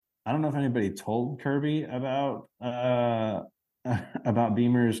I don't know if anybody told Kirby about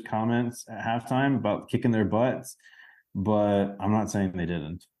Beamer's comments at halftime about kicking their butts, but I'm not saying they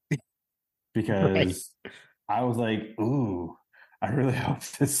didn't Right. because I was like, ooh, I really hope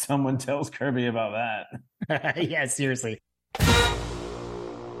that someone tells Kirby about that. Yeah, seriously.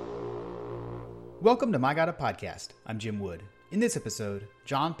 Welcome to My God a Podcast. I'm Jim Wood. In this episode,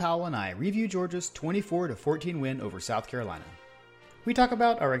 John Powell and I review Georgia's 24-14 win over South Carolina. We talk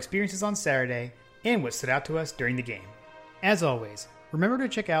about our experiences on Saturday and what stood out to us during the game. As always, remember to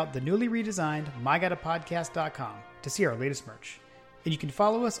check out the newly redesigned MyGottaPodcast.com to see our latest merch. And you can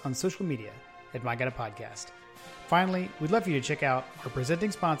follow us on social media at My Gotta Podcast. Finally, we'd love for you to check out our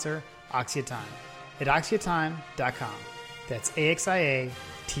presenting sponsor, Oxia Time, at OxiaTime.com. That's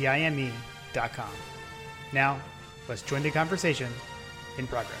AXIATIME.com. Now, let's join the conversation in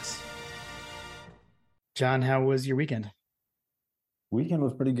progress. John, how was your weekend? Weekend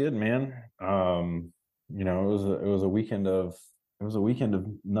was pretty good, man. It was a weekend of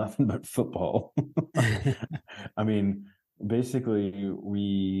nothing but football. I mean, basically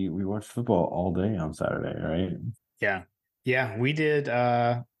we watched football all day on Saturday, right? Yeah. Yeah, we did.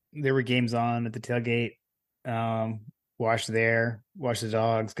 There were games on at the tailgate. Watched there, watched the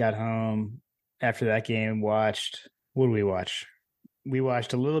dogs, got home. After that game, what did we watch? We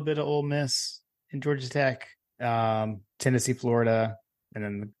watched a little bit of Ole Miss and Georgia Tech, Tennessee, Florida, and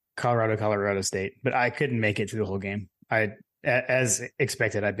then Colorado State. But I couldn't make it through the whole game. As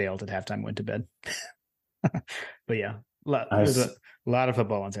expected, I bailed at halftime, went to bed. But yeah, I, there's a s- lot of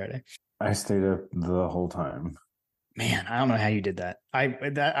football on Saturday. I stayed up the whole time. Man, I don't know how you did that.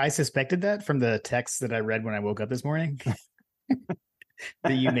 I suspected that from the text that I read when I woke up this morning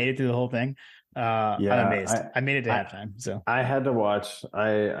that you made it through the whole thing. I'm amazed. Yeah, I made it to I halftime. So I had to watch. I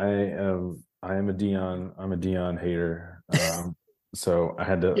am a Dion hater. So I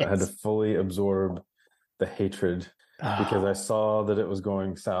had to yes. fully absorb the hatred because I Oh, saw that it was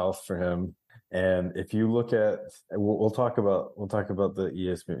going south for him. And if you look at, we'll talk about the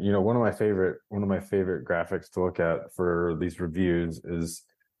ESPN. You know, one of my favorite graphics to look at for these reviews is,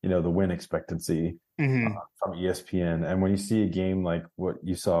 you know, the win expectancy mhm. from ESPN. And when you see a game like what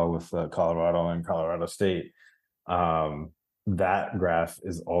you saw with Colorado and Colorado State, um, that graph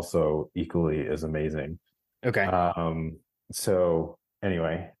is also equally as amazing. Okay. Um, so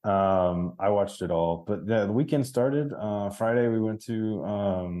anyway, I watched it all, but the weekend started, Friday. We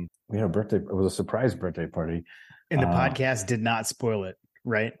had a birthday. It was a surprise birthday party. And the Uh, podcast did not spoil it,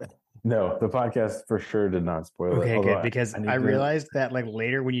 right? no, the podcast for sure did not spoil it. Okay, Although good. Because I I need to realized that like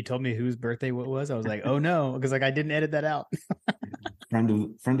later when you told me whose birthday it was, I was like, oh no, because like I didn't edit that out.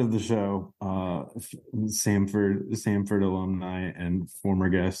 friend of the show, Samford alumni and former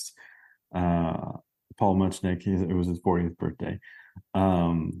guest, uh, Paul Muchnick. It was his 40th birthday.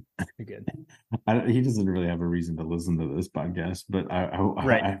 Um, You're good. he doesn't really have a reason to listen to this podcast, but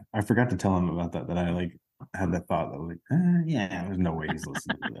Right. I forgot to tell him about that. That I like had that thought that was like, yeah, there's no way he's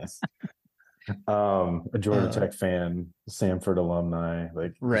listening to this. A Georgia Uh, Tech fan, Samford alumni,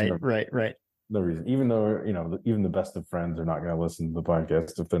 like there's right, right, right, no reason. Even though you know, even the best of friends are not going to listen to the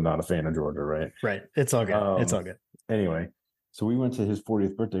podcast if they're not a fan of Georgia, right? right. It's all good. It's all Um, good. anyway, so we went to his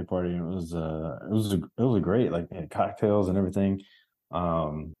 40th birthday party, and it was a great, like, they had cocktails and everything.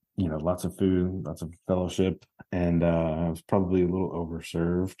 You know, lots of food, lots of fellowship, and I was probably a little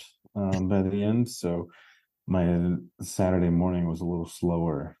overserved by the end. So my Saturday morning was a little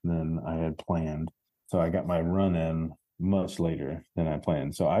slower than I had planned. So I got my run in much later than I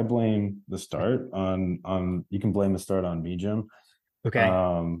planned. So I blame the start on you can blame the start on me, Jim, Okay.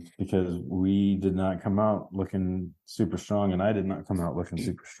 because we did not come out looking super strong, and I did not come out looking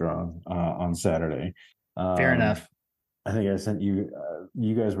super strong on Saturday. Fair Um, enough. I think I sent you.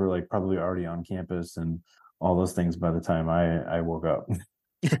 You guys were like probably already on campus and all those things by the time I woke up.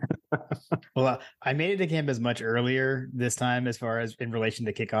 Well, I made it to campus much earlier this time as far as in relation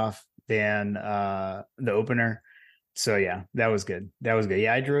to kickoff than the opener. So yeah, that was good. That was good.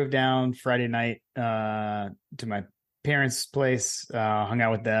 Yeah, I drove down Friday night to my parents' place, hung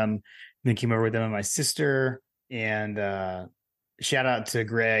out with them, then came over with them and my sister. And shout out to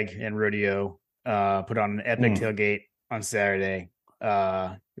Greg and Rodeo. Put on an epic Mm. tailgate on Saturday.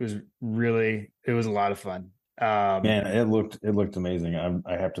 It was a lot of fun. Man, it looked amazing.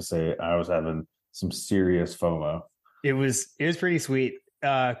 I have to say, I was having some serious FOMO. It was pretty sweet.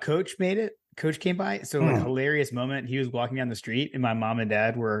 Coach made it. Coach came by. So like Mm. hilarious moment. He was walking down the street and my mom and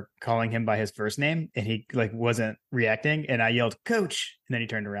dad were calling him by his first name and he like wasn't reacting. And I yelled, Coach. And then he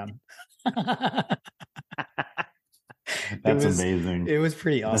turned around. It That's was amazing. it was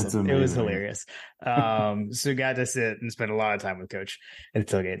pretty That's awesome. It was amazing. hilarious. So got to sit and spend a lot of time with Coach at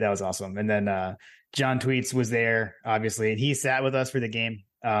the tailgate. That was awesome. And then John Tweets was there, obviously, and he sat with us for the game.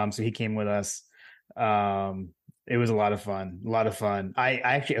 So he came with us. It was a lot of fun. A lot of fun. I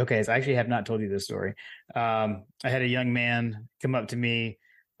actually so I actually have not told you this story. I had a young man come up to me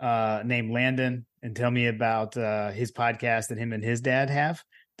named Landon and tell me about his podcast that him and his dad have.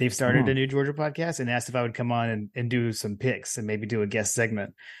 They've started a Mhm. new Georgia podcast and asked if I would come on and do some picks and maybe do a guest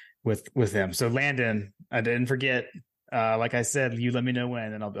segment with them. So Landon, I didn't forget. Like I said, you let me know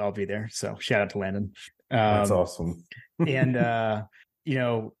when, and I'll be there. So shout out to Landon. That's Um, awesome. and you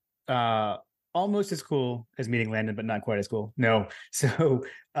know, almost as cool as meeting Landon, but not quite as cool. No. So,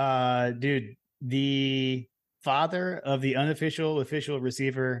 dude, the father of the unofficial official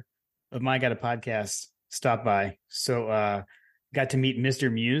receiver of My Got a Podcast stopped by. So, got to meet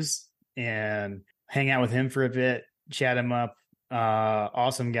Mr. Muse and hang out with him for a bit, chat him up.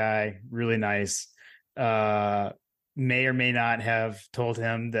 Awesome guy, really nice. May or may not have told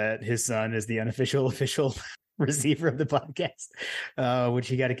him that his son is the unofficial official receiver of the podcast, which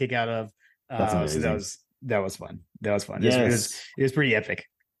he got a kick out of. That's So amazing. that was fun. That was fun. Yes. It was pretty epic.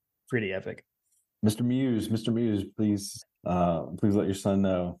 Pretty epic. Mr. Muse, please let your son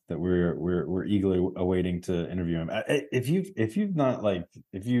know that we're eagerly awaiting to interview him. If you've not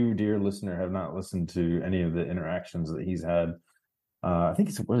if you, dear listener, have not listened to any of the interactions that he's had, I think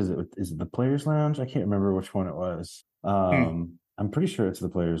what is it? Is it the Players Lounge? I can't remember which one it was. Hmm. I'm pretty sure it's the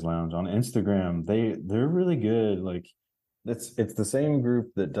Players Lounge on Instagram. They're really good. Like it's the same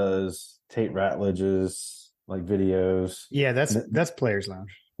group that does Tate Ratledge's videos. Yeah, that's Players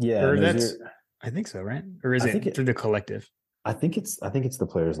Lounge, Yeah, or Nazir. that's I think so, right? Or is I think it through it. the collective? I think it's the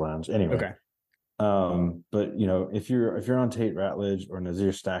Players Lounge. Anyway, Okay. but if you're on Tate Ratledge or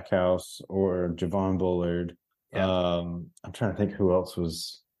Nazir Stackhouse or Javon Bullard, Yeah. I'm trying to think who else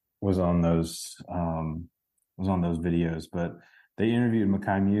was on those videos, but they interviewed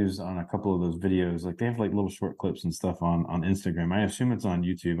Makai Muse on a couple of those videos. Like they have little short clips and stuff on Instagram. I assume it's on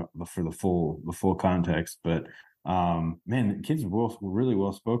YouTube for the full context, but man, the kid's really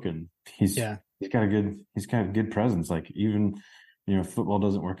well spoken. Yeah. He's got a good presence. Like even if football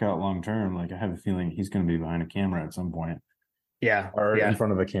doesn't work out long term, I have a feeling he's going to be behind a camera at some point Yeah. or in Yeah.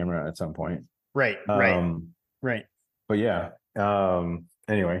 front of a camera at some point. Right. Right. But yeah.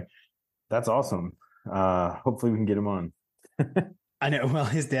 Anyway, that's awesome. Hopefully we can get him on. I know. Well,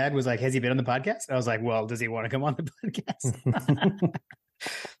 his dad was like, "Has he been on the podcast?" I was like, "Well, does he want to come on the podcast?"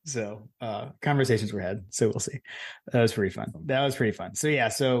 So conversations were had. So we'll see. That was pretty fun. So yeah,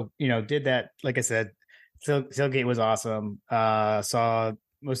 so did that. Like I said, tailgate was awesome. Saw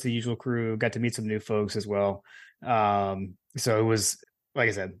most of the usual crew. Got to meet some new folks as well. So it was, like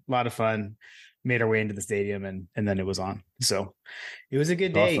I said, a lot of fun. Made our way into the stadium and then it was on. So it was a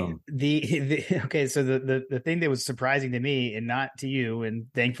good day. Awesome. Okay, so the thing that was surprising to me and not to you, and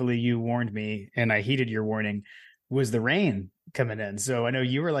thankfully you warned me and I heeded your warning, was the rain coming in. So I know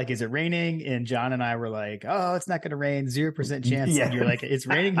you were like, "Is it raining?" And John and I were like, "Oh, it's not going to rain. 0% chance." Yeah. And you're like, "It's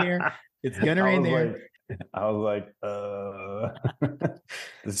raining here. It's going to rain there." I was like,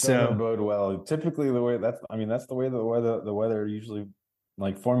 this doesn't bode well. Typically, that's the way the weather usually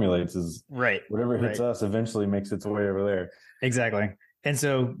formulates is Right. whatever hits us eventually makes its way over there. Exactly. And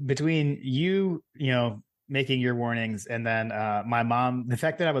so between you, making your warnings and then my mom, the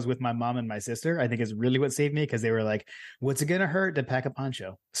fact that I was with my mom and my sister, I think is really what saved me, because they were like, "What's it going to hurt to pack a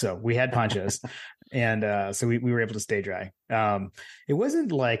poncho?" So we had ponchos and so we were able to stay dry. It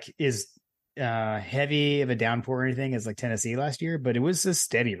wasn't as heavy of a downpour or anything as Tennessee last year, but it was a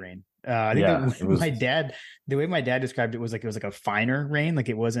steady rain. I think the way my dad described it was like a finer rain,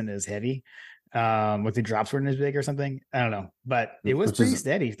 it wasn't as heavy. The drops weren't as big or something. I don't know, but it was pretty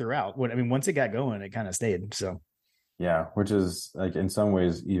steady throughout. Once it got going, it kind of stayed. So yeah, which is in some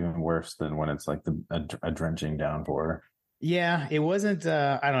ways even worse than when it's a drenching downpour. Yeah, it wasn't.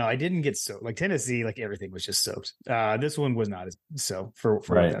 I don't know. I didn't get soaked. Tennessee, everything was just soaked. This one was not as so for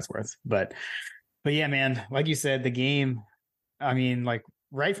right. What that's worth. But yeah, man, like you said, the game.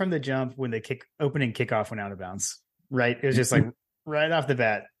 Right from the jump when the opening kickoff went out of bounds. Right, it was just right off the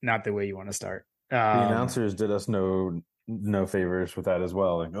bat, not the way you want to start. The announcers did us no favors with that as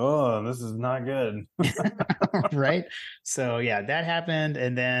well. Oh, this is not good. Right. So yeah, that happened,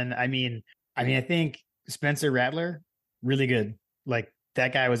 and then I think Spencer Rattler, really good.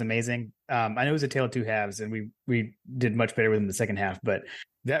 That guy was amazing. I know it was a tale of two halves, and we did much better with him in the second half. But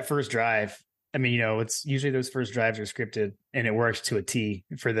that first drive, it's usually those first drives are scripted, and it works to a T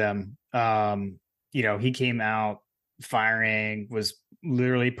for them. He came out firing, was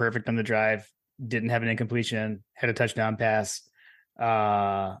literally perfect on the drive, didn't have an incompletion, had a touchdown pass.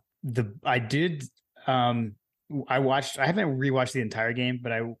 I did I haven't rewatched the entire game,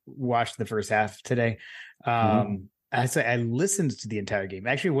 but I watched the first half today. I listened to the entire game.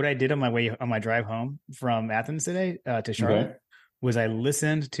 Actually, what I did on my drive home from Athens today to Charlotte was I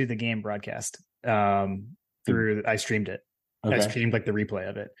listened to the game broadcast I streamed it. I streamed like the replay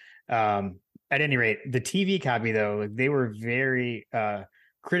of it. At any rate, the TV copy though, they were very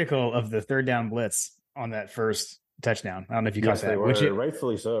critical of the third down blitz on that first touchdown. I don't know if you caught that. They were,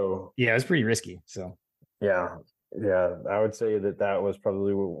 rightfully so. Yeah, it was pretty risky. So yeah, I would say that was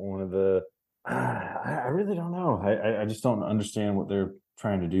probably one of the. I really don't know. I just don't understand what they're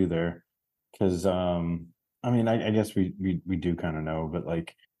trying to do there, because I mean, I guess we do kind of know, but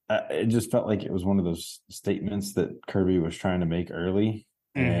like it just felt like it was one of those statements that Kirby was trying to make early,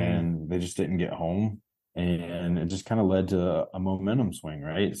 and they just didn't get home, and it just kind of led to a momentum swing,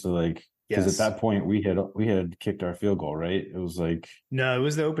 right? So like, because at that point we had kicked our field goal, right? It was like, no, it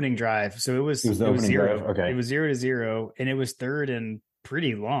was the opening drive, so it was the opening zero. Drive? Okay, it was 0-0, and it was third and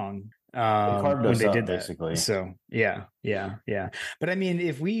pretty long. When they did that, basically. So yeah. But I mean,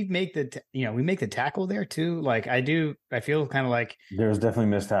 if we make we make the tackle there too. Like I feel kind of like there's definitely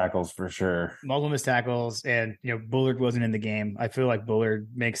missed tackles for sure. Multiple missed tackles, and Bullard wasn't in the game. I feel like Bullard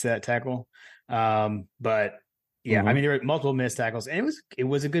makes that tackle. But yeah, I mean, there were multiple missed tackles, and it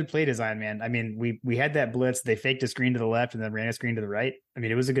was a good play design, man. I mean, we had that blitz. They faked a screen to the left and then ran a screen to the right. I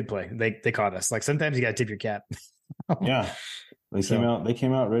mean, it was a good play. They caught us. Like sometimes you got to tip your cap. Yeah. They came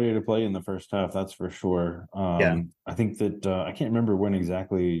out ready to play in the first half. That's for sure. I think that I can't remember when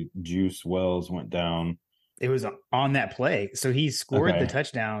exactly Juice Wells went down. It was on that play. So he scored the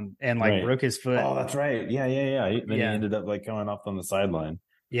touchdown and broke his foot. Oh, that's right. Yeah. He ended up going off on the sideline.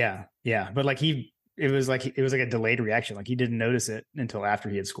 Yeah. But it was like a delayed reaction. Like he didn't notice it until after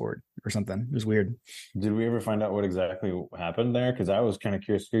he had scored or something. It was weird. Did we ever find out what exactly happened there? Because I was kind of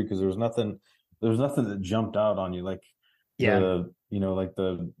curious too, because there was nothing that jumped out on you. Like, the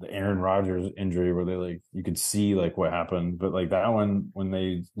Aaron Rodgers injury where they you could see what happened, but that one, when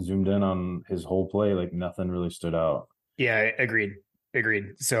they zoomed in on his whole play, nothing really stood out. Yeah, agreed.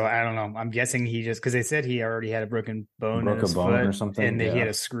 So I don't know. I'm guessing he just, because they said he already had a broken bone in his foot or something, and he had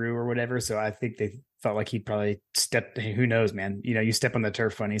a screw or whatever. So I think they felt like he probably stepped. Who knows, man? You step on the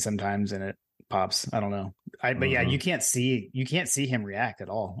turf funny sometimes and it pops. I don't know. But yeah, you can't see him react at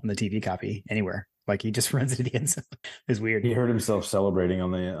all on the TV copy anywhere. Like he just runs into the end zone. It's weird. He heard himself celebrating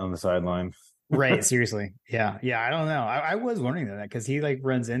on the sideline. Right. Seriously. Yeah. I don't know. I was wondering that because he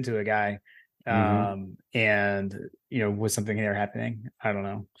runs into a guy, and was something there happening? I don't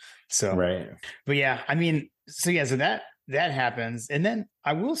know. So right. But yeah, I mean, so that happens, and then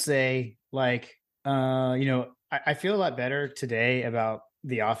I will say, I feel a lot better today about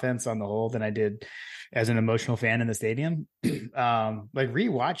the offense on the whole than I did as an emotional fan in the stadium.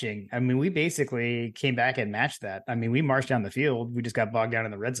 Rewatching, I mean, we basically came back and matched that. I mean, we marched down the field. We just got bogged down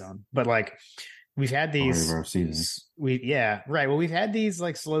in the red zone. But we've had these Well, we've had these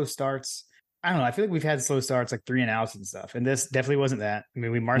slow starts. I don't know. I feel like we've had slow starts, 3 and outs and stuff. And this definitely wasn't that. I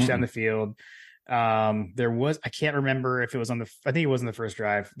mean, we marched down the field. There was, I can't remember if it was I think it was on the first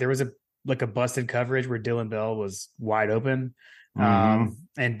drive. There was a busted coverage where Dylan Bell was wide open.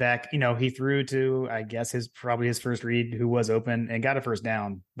 And back, he threw to, I guess, probably his first read, who was open, and got a first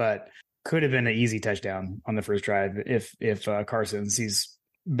down, but could have been an easy touchdown on the first drive if Carson sees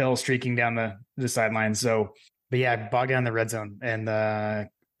Bell streaking down the sideline. So, but yeah, bogged down in the red zone, and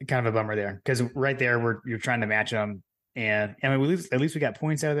kind of a bummer there, because right there you're trying to match them, and I mean, at least we got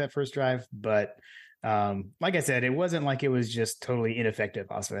points out of that first drive, but like I said, it wasn't like it was just totally ineffective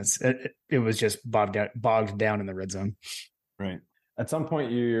offense. It was just bogged down in the red zone. Right. At some point,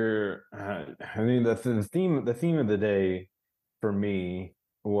 I mean, the theme of the day for me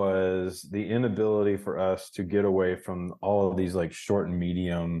was the inability for us to get away from all of these short and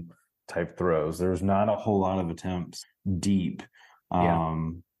medium type throws. There was not a whole lot of attempts deep.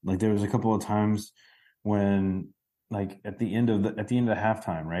 There was a couple of times when, at the end of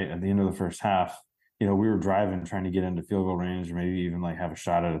halftime, right at the end of the first half, we were driving, trying to get into field goal range, or maybe even have a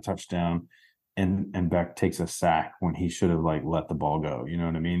shot at a touchdown. And Beck takes a sack when he should have let the ball go. You know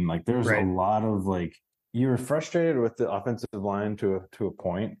what I mean? There's a lot of you were frustrated with the offensive line to a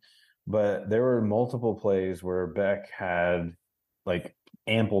point, but there were multiple plays where Beck had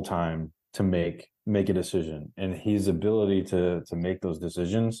ample time to make a decision, and his ability to make those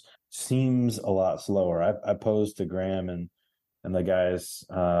decisions seems a lot slower. I posed to Graham and the guys,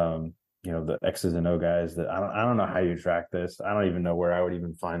 the X's and O guys, that I don't know how you track this. I don't even know where I would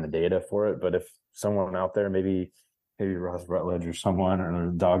even find the data for it. But if someone out there, maybe Ross Rutledge or someone,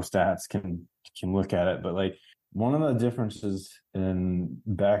 or Dog Stats, can can look at it, but like one of the differences in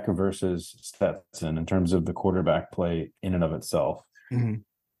Beck versus Stetson in terms of the quarterback play in and of itself,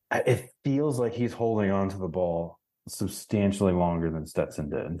 it feels like he's holding on to the ball substantially longer than Stetson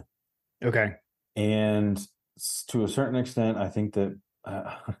did. Okay. And to a certain extent, I think that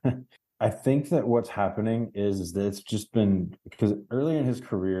I think that what's happening is that it's just been because early in his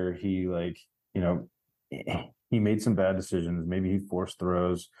career, he he made some bad decisions. Maybe he forced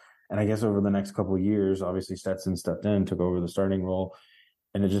throws. And I guess over the next couple of years, obviously Stetson stepped in, took over the starting role,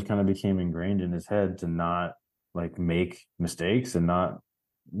 and it just kind of became ingrained in his head to not like make mistakes and not,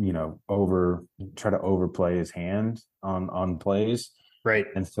 try to overplay his hand on plays. Right.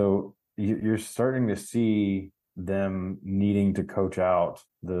 And so you're starting to see them needing to coach out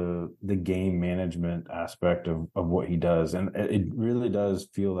the game management aspect of what he does. And it really does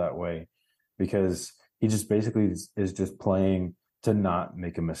feel that way because he just basically is just playing to not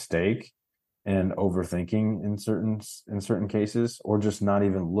make a mistake and overthinking in certain cases, or just not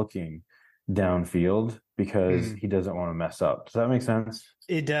even looking downfield because he doesn't want to mess up. Does that make sense?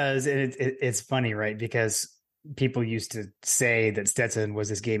 It does. And it's funny, right? Because people used to say that Stetson was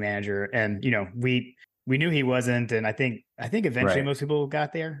this game manager, and we knew he wasn't. And I think eventually most people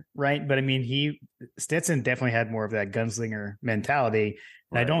got there, right? But I mean, Stetson definitely had more of that gunslinger mentality,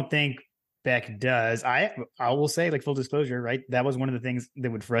 and I don't think Beck does. I will say, like, full disclosure, right? That was one of the things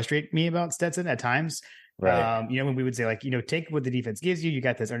that would frustrate me about Stetson at times. Right. When we would say, like, take what the defense gives you. You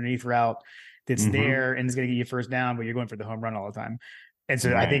got this underneath route that's there, and it's going to get you first down, but you're going for the home run all the time. And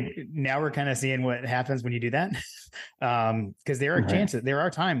so I think now we're kind of seeing what happens when you do that. Because there are chances, there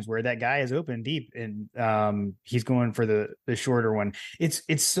are times where that guy is open deep and he's going for the shorter one.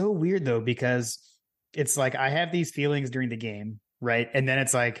 It's so weird though, because it's like I have these feelings during the game, right? And then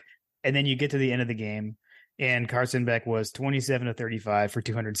it's like, and then you get to the end of the game and Carson Beck was 27 of 35 for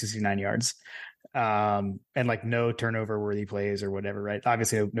 269 yards. And like no turnover worthy plays or whatever, right?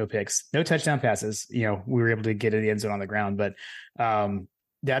 Obviously no picks, no touchdown passes. We were able to get in the end zone on the ground, but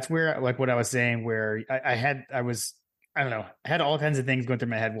that's where, like what I was saying, where I had all kinds of things going through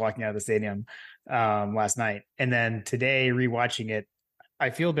my head walking out of the stadium last night. And then today rewatching it, I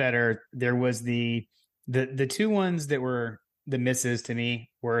feel better. There was the two ones that were the misses to me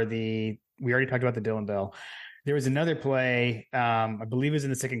were we already talked about the Dylan Bell. There was another play, I believe it was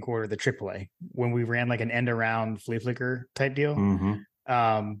in the second quarter, the trick play, when we ran like an end around flea flicker type deal.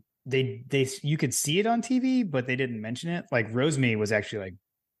 You could see it on TV, but they didn't mention it. Like Rosemy was actually like,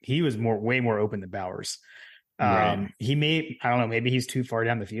 he was way more open than Bowers. He I don't know, maybe he's too far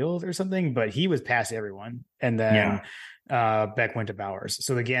down the field or something, but he was past everyone. And then Beck went to Bowers.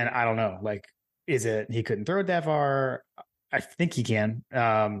 So again, I don't know, like, is it he couldn't throw it that far? I think he can.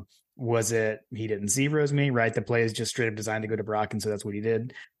 Was it he didn't see Rosemy, right? The play is just straight up designed to go to Brock, and so that's what he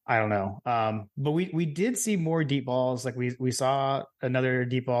did. I don't know. But we did see more deep balls. Like we saw another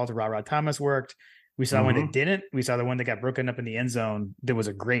deep ball to Ra Thomas worked. We saw one that didn't. We saw the one that got broken up in the end zone. That was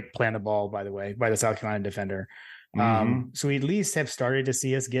a great planted ball, by the way, by the South Carolina defender. So we at least have started to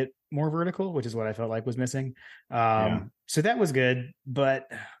see us get more vertical, which is what I felt like was missing. So that was good.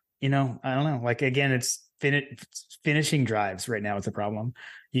 But, I don't know. Like, again, it's finishing drives right now. It's a problem.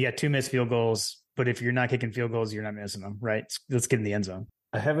 You got 2 missed field goals, but if you're not kicking field goals, you're not missing them, right? Let's get in the end zone.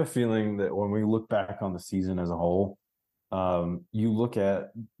 I have a feeling that when we look back on the season as a whole, you look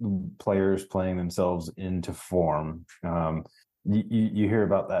at players playing themselves into form. You hear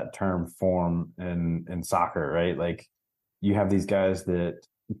about that term form in soccer, right? Like you have these guys that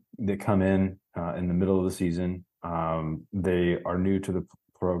come in the middle of the season. They are new to the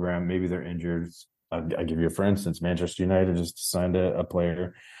program. Maybe they're injured. I'll give you for instance, Manchester United just signed a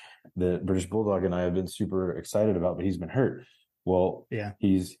player that British Bulldog and I have been super excited about, but he's been hurt. Well,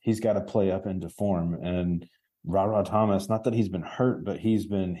 he's got to play up into form. And Ra Thomas, not that he's been hurt, but he's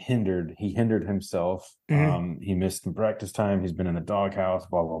been hindered. He hindered himself. He missed the practice time. He's been in the doghouse,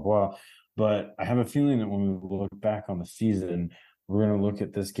 blah, blah, blah. But I have a feeling that when we look back on the season, we're going to look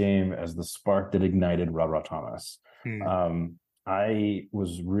at this game as the spark that ignited Ra Thomas. I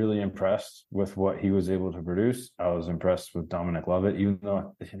was really impressed with what he was able to produce. I was impressed with Dominic Lovett, even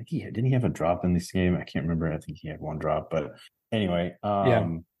though I think didn't he have a drop in this game? I can't remember. I think he had one drop, but anyway,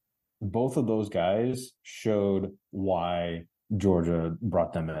 both of those guys showed why Georgia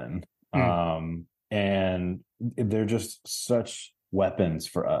brought them in. And they're just such weapons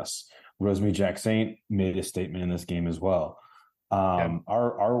for us. Rosemy Jack-Saint made a statement in this game as well.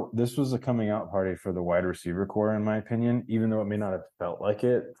 This was a coming out party for the wide receiver core, in my opinion, even though it may not have felt like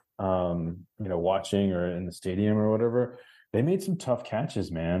it, watching or in the stadium or whatever. They made some tough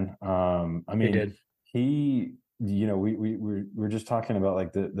catches, man. I mean, they did. we're just talking about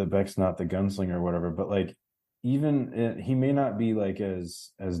like the Beck's not the gunslinger or whatever, but like even he may not be like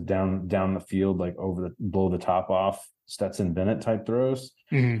as down the field, like over the blow the top off Stetson Bennett type throws,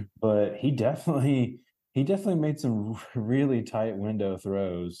 but he definitely made some really tight window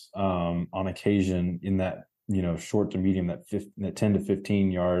throws on occasion in that short to medium, that 10 to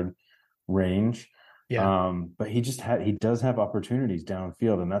 15 yard range. Yeah. But he does have opportunities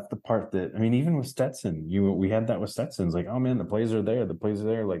downfield, and that's the part that, I mean, even with Stetson, we had that with Stetson's like, oh man, the plays are there.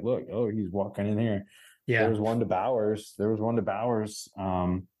 Like, look, oh, he's walking in here. There Yeah. was one to Bowers.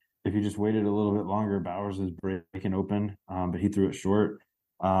 If you just waited a little bit longer, Bowers is breaking open, but he threw it short.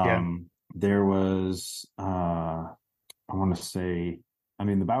 Yeah. There was, I want to say, I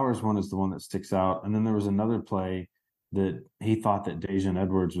mean, the Bowers one is the one that sticks out, and then there was another play that he thought that Daijun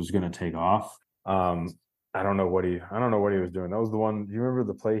Edwards was going to take off. I don't know what he was doing. That was the one. Do you remember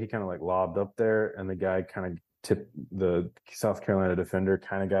the play he kind of like lobbed up there, and the guy kind of tipped, the South Carolina defender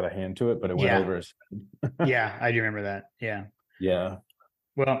kind of got a hand to it, but it went over his head. Yeah, I do remember that. Yeah. Yeah.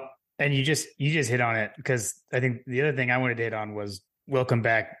 Well, and you just hit on it, because I think the other thing I wanted to hit on was welcome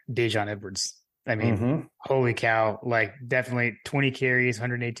back Daijun Edwards. I mean, holy cow, like definitely 20 carries,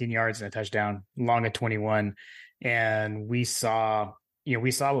 118 yards and a touchdown, long at 21. And we saw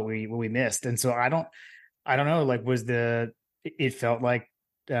what we missed. And so I don't know, like it felt like,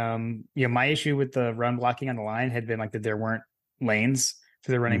 my issue with the run blocking on the line had been like that there weren't lanes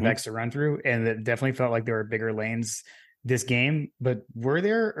for the running backs to run through. And it definitely felt like there were bigger lanes this game, but were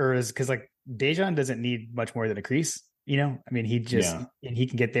there, or is, because like Daijun doesn't need much more than a crease. I mean, and he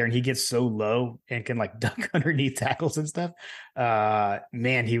can get there, and he gets so low and can like duck underneath tackles and stuff.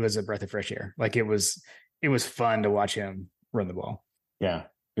 Man, he was a breath of fresh air. Like it was fun to watch him run the ball. Yeah,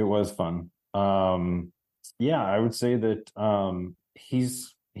 it was fun. Yeah, I would say that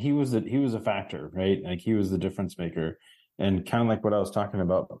he was a factor, right? Like he was the difference maker. And kind of like what I was talking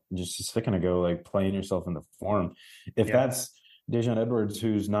about just a second ago, like playing yourself in the form. If that's Daijun Edwards,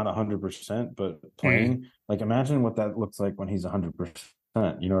 who's not 100%, but playing, like imagine what that looks like when he's 100%.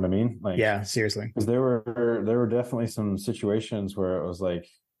 You know what I mean? Like, yeah, seriously. Because there were definitely some situations where it was like,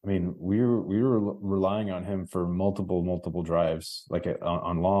 I mean, we were relying on him for multiple drives, like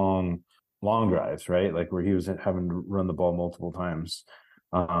on long drives, right? Like where he was having to run the ball multiple times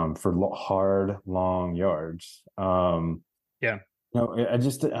for hard, long yards. Yeah. I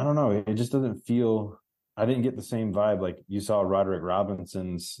don't know. It just doesn't feel, I didn't get the same vibe. Like you saw Roderick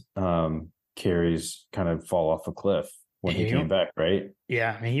Robinson's carries kind of fall off a cliff when he came back, right?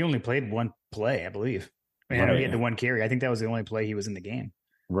 Yeah. I mean, he only played one play, I believe. I mean, I know he had the one carry. I think that was the only play he was in the game.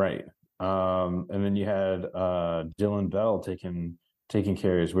 Right. And then you had Dylan Bell taking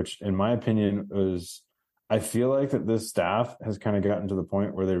carries, which in my opinion I feel like that this staff has kind of gotten to the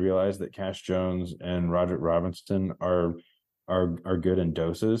point where they realize that Cash Jones and Roderick Robinson are good in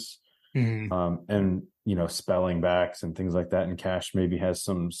doses. And spelling backs and things like that. And Cash maybe has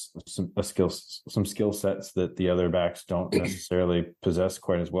some skill sets that the other backs don't necessarily possess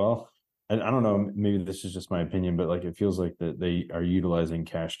quite as well. And I don't know, maybe this is just my opinion, but like it feels like that they are utilizing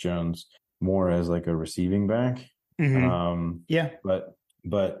Cash Jones more as like a receiving back. Yeah.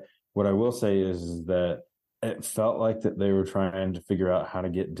 But what I will say is that it felt like that they were trying to figure out how to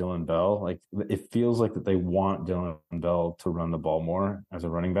get Dylan Bell. Like it feels like that they want Dylan Bell to run the ball more as a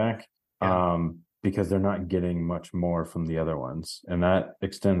running back, because they're not getting much more from the other ones. And that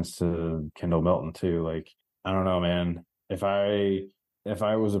extends to Kendall Milton too. Like, I don't know, man, if I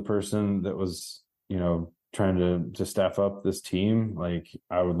was a person that was, trying to staff up this team, like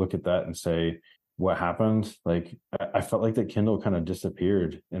I would look at that and say, what happened? Like, I felt like that Kendall kind of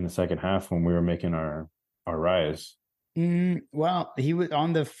disappeared in the second half when we were making our rise. Well, he was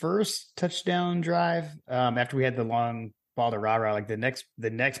on the first touchdown drive after we had the long ball to Rara. Like the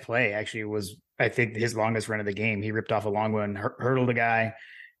next play actually was, I think, his longest run of the game. He ripped off a long one, hurdled a guy,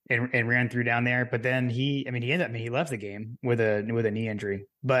 and ran through down there. But then he left the game with a knee injury.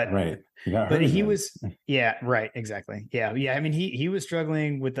 But right, but he was right, exactly. Yeah. I mean, he was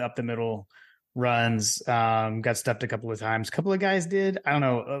struggling with the up the middle runs, got stuffed a couple of times. A couple of guys did. I don't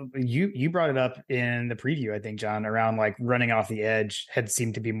know. You brought it up in the preview, I think, John, around like running off the edge had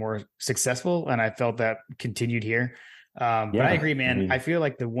seemed to be more successful, and I felt that continued here. But I agree, man. I feel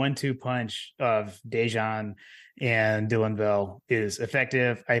like the 1-2 punch of Daijun and Dylan Bell is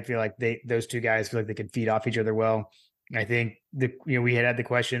effective. I feel like those two guys feel like they can feed off each other well. I think we had the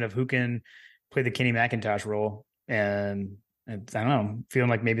question of who can play the Kenny McIntosh role, and I don't know, feeling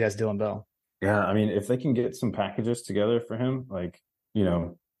like maybe that's Dylan Bell. Yeah, I mean, if they can get some packages together for him, like,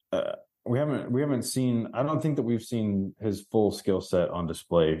 we haven't seen. I don't think that we've seen his full skill set on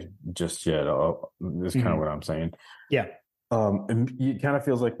display just yet. Is kind of what I'm saying. Yeah. And it kind of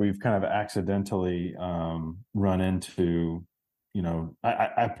feels like we've kind of accidentally run into,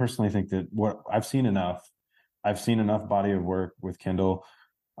 I personally think that what I've seen enough body of work with Kendall.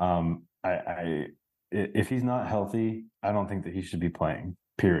 If he's not healthy, I don't think that he should be playing.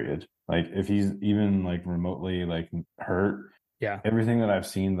 Period. Like if he's even like remotely like hurt, Yeah. everything that I've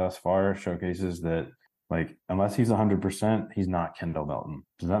seen thus far showcases that like unless he's 100%, he's not Kendall Melton.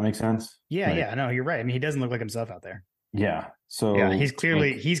 Does that make sense? Yeah. Like, Yeah. No, you're right. I mean, he doesn't look like himself out there. yeah. So Yeah. like, He's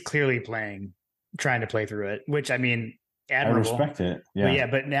clearly playing, trying to play through it, which I mean, I admirable. respect it. But Yeah.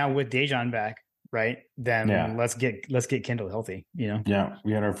 but now with Dejan back, right? Then Yeah. let's get Kendall healthy, Yeah.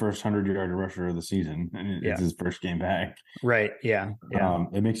 We had our first 100-yard rusher of the season, and it's his first game back. Right. Yeah. Yeah.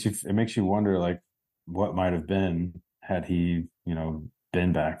 It makes you wonder like what might have been had he,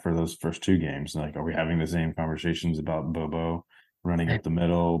 been back for those first two games. Like, are we having the same conversations about Bobo running up the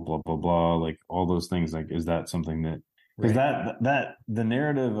middle, blah, blah, blah, like all those things? Like, is that something that, because that the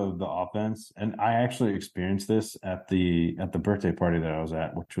narrative of the offense, and I actually experienced this at the birthday party that I was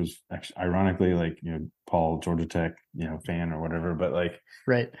at, which was actually ironically like, Paul, Georgia Tech, fan or whatever, but like,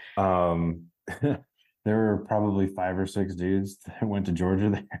 right. There were probably 5 or 6 dudes that went to Georgia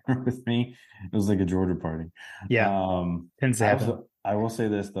there with me. It was like a Georgia party. Yeah. Tends to happen. I will say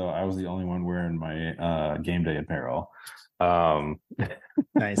this though, I was the only one wearing my game day apparel.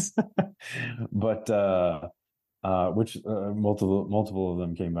 Nice. But which multiple of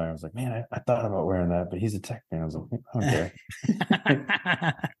them came by. I was like, man, I thought about wearing that, but he's a Tech fan. I was like, I don't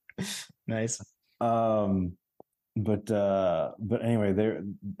care. Nice. But anyway,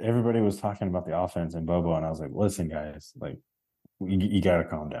 everybody was talking about the offense and Bobo, and I was like, listen, guys, like you got to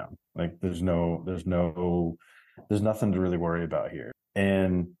calm down. Like there's nothing to really worry about here.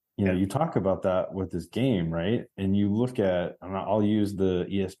 And you talk about that with this game, right? And you look at, I'll use the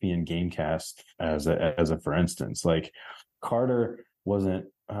ESPN Gamecast as a for instance. Like Carter wasn't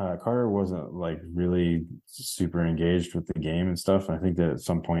like really super engaged with the game and stuff. And I think that at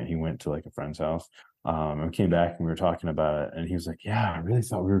some point he went to like a friend's house and came back and we were talking about it. And he was like, yeah, I really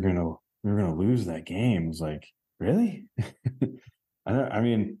thought we were gonna lose that game. I was like, really? I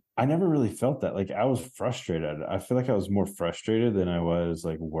mean, I never really felt that. Like I was frustrated. I feel like I was more frustrated than I was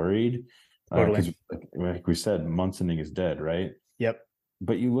like worried. Totally. Because like we said, Munsoning is dead, right? Yep.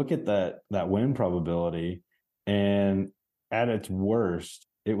 But you look at that win probability, and at its worst,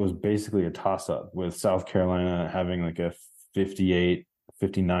 it was basically a toss-up with South Carolina having like a 58,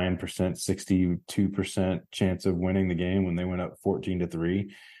 59%, 62% chance of winning the game when they went up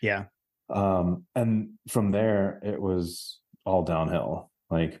 14-3. Yeah. And from there, it was all downhill.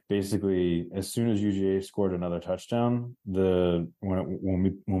 Like basically, as soon as UGA scored another touchdown, when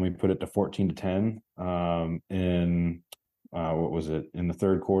we put it to 14-10, in what was it, in the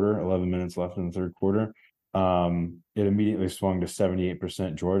third quarter, 11 minutes left in the third quarter, it immediately swung to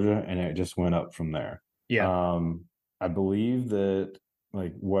 78% Georgia, and it just went up from there. Yeah. I believe that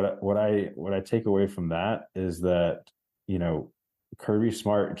like what I take away from that is that Kirby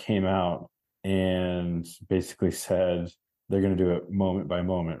Smart came out and basically said they're going to do it moment by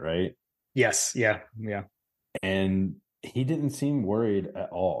moment, right? Yes. Yeah. Yeah. And he didn't seem worried at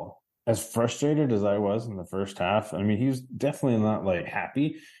all. As frustrated as I was in the first half, I mean, he was definitely not like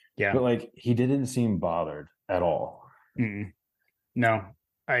happy, but like he didn't seem bothered at all. Mm-mm. No,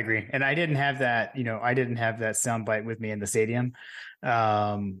 I agree. And I didn't have that, I didn't have that soundbite with me in the stadium.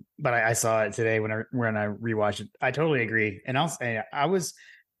 But I saw it today when I rewatched it. I totally agree. And I'll say I was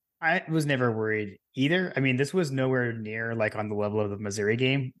never worried either. I mean, this was nowhere near like on the level of the Missouri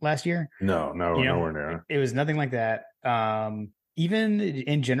game last year. No, nowhere near. It was nothing like that. Even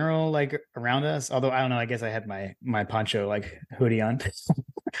in general, like around us, although I don't know, I guess I had my poncho like hoodie on.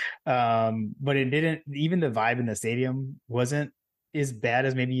 But it didn't, even the vibe in the stadium wasn't as bad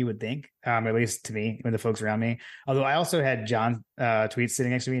as maybe you would think, at least to me, when the folks around me. Although I also had John Tweets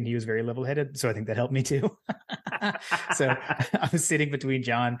sitting next to me, and he was very level-headed, so I think that helped me too. So I was sitting between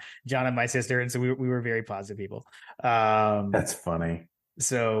John and my sister, and so we were very positive people. That's funny.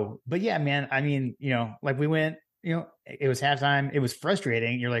 So, but yeah, man, I mean, like we went, it was halftime. It was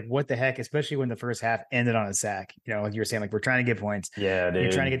frustrating. You're like, what the heck? Especially when the first half ended on a sack. Like you were saying, like we're trying to get points. Yeah, dude.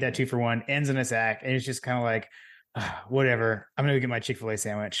 You're trying to get that 2-for-1, ends in a sack, and it's just kind of like, whatever. I'm gonna go get my Chick-fil-A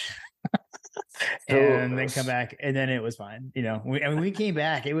sandwich, and then come back, and then it was fine. We came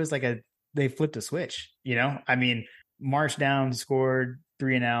back. It was like they flipped a switch. I mean, marched down, scored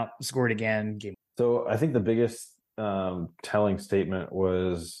 3 and out, scored again. So I think the biggest telling statement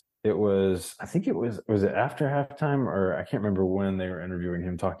was I think was it after halftime, or I can't remember when they were interviewing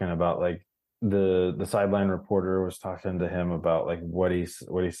him, talking about like the sideline reporter was talking to him about like what he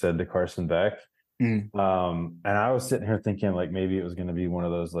said to Carson Beck. Mm. And I was sitting here thinking like maybe it was going to be one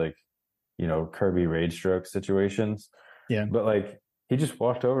of those like, Kirby rage stroke situations, Yeah. but like he just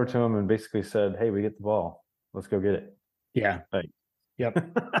walked over to him and basically said, "Hey, we get the ball. Let's go get it." Yeah. Like,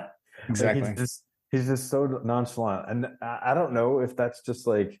 Yep. like Exactly. he's just so nonchalant, and I don't know if that's just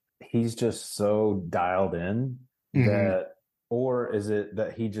like he's just so dialed in Hmm. that, or is it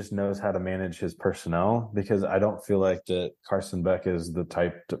that he just knows how to manage his personnel? Because I don't feel like that Carson Beck is the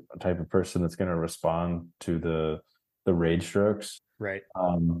type of person that's going to respond to the rage strokes. Right.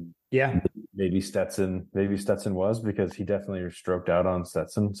 Um, Yeah. maybe Stetson was, because he definitely stroked out on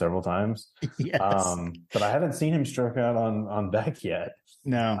Stetson several times. Yes. But I haven't seen him stroke out on Beck yet.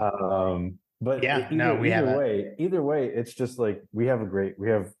 No. But Yeah. No, we haven't. either way, it's just like we have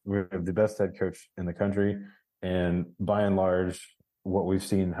the best head coach in the country, and by and large, what we've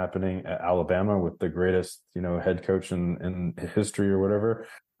seen happening at Alabama with the greatest head coach in history or whatever,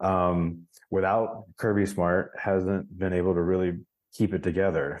 without Kirby Smart, hasn't been able to really keep it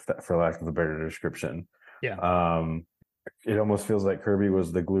together, for lack of a better description. Yeah. It almost feels like Kirby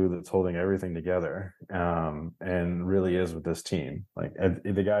was the glue that's holding everything together, and really is with this team. Like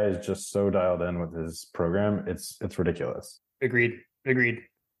the guy is just so dialed in with his program. It's ridiculous. Agreed. Agreed.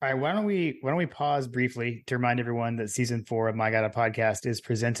 All right. Why don't we pause briefly to remind everyone that season 4 of My God, a Podcast is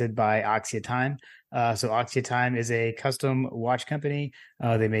presented by Oxia Time. So Oxia Time is a custom watch company.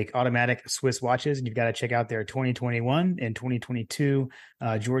 They make automatic Swiss watches, and you've got to check out their 2021 and 2022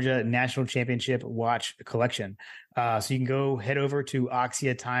 Georgia National Championship watch collection. So you can go head over to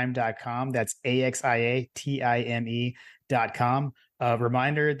oxiatime.com. That's AXIATIME.com.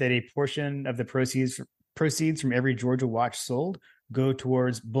 Reminder that a portion of the proceeds from every Georgia watch sold go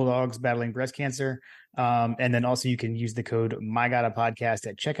towards Bulldogs battling breast cancer. And then also you can use the code MyGottaPodcast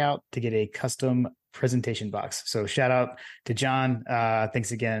at checkout to get a custom presentation box. So shout out to John.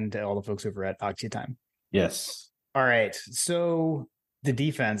 Thanks again to all the folks over at Oxia Time. Yes. All right. So the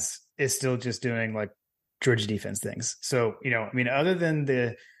defense is still just doing like Georgia defense things. So, other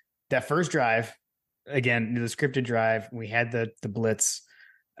than that first drive, again, the scripted drive, we had the blitz.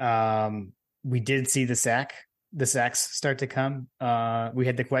 We did see the sacks start to come. We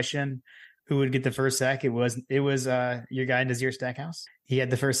had the question, who would get the first sack? It was your guy Nazir Stackhouse. He had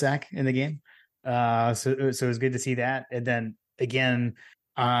the first sack in the game. So it was good to see that. And then again,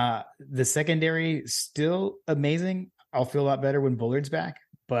 the secondary still amazing. I'll feel a lot better when Bullard's back,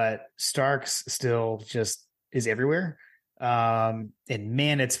 but Starks still just is everywhere. And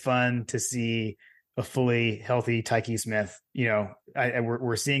man, it's fun to see a fully healthy Tyke Smith.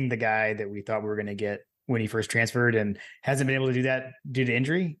 We're seeing the guy that we thought we were going to get when he first transferred, and hasn't been able to do that due to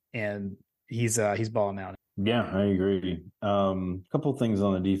injury. And he's balling out. Yeah, I agree. Couple things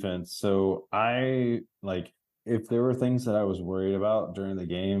on the defense. So if there were things that I was worried about during the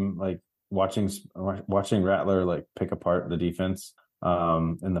game, like watching Rattler like pick apart the defense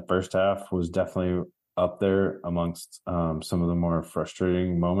in the first half was definitely up there amongst some of the more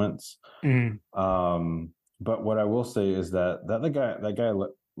frustrating moments. Mm-hmm. But what I will say is that the guy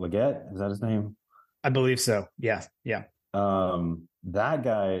Leggett, is that his name? I believe so. Yeah. That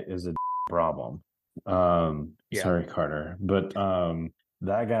guy is a problem. Sorry, Carter, but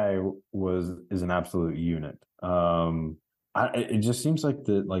that guy is an absolute unit. It just seems like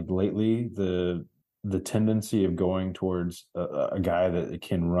lately the tendency of going towards a guy that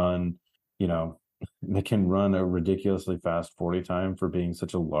can run, that can run a ridiculously fast 40 time for being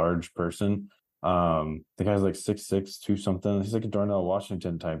such a large person. The guy's like 6'6", 2 something. He's like a Darnell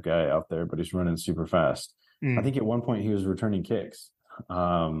Washington type guy out there, but he's running super fast. I think at one point he was returning kicks.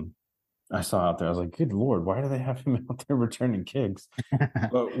 I saw out there, I was like, good Lord, why do they have him out there returning kicks?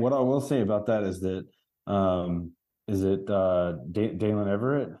 But what I will say about that is that, Dalen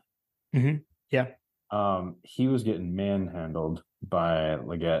Everett? Mm-hmm. Yeah. He was getting manhandled by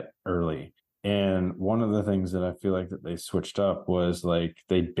Leggett early. And one of the things that I feel like that they switched up was like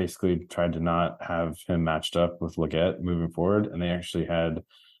they basically tried to not have him matched up with Leggett moving forward. And they actually had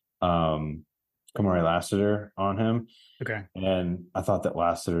Kamari Lassiter on him. Okay. And I thought that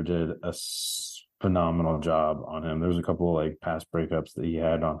Lassiter did a phenomenal job on him. There was a couple of like pass breakups that he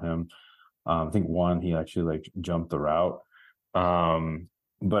had on him. I think one, he actually like jumped the route.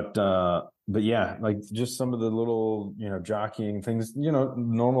 But yeah, like just some of the little, jockeying things,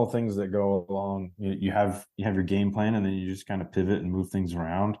 normal things that go along. You have your game plan, and then you just kind of pivot and move things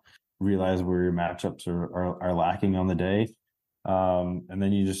around, realize where your matchups are lacking on the day. And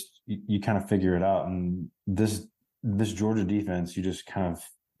then you kind of figure it out. And this Georgia defense, you just kind of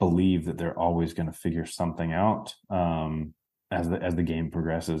believe that they're always going to figure something out as the game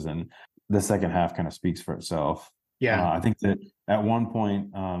progresses, and the second half kind of speaks for itself. Yeah. I think that at one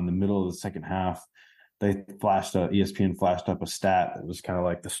point, in the middle of the second half, ESPN flashed up a stat that was kind of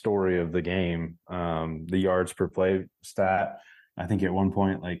like the story of the game, the yards per play stat. I think at one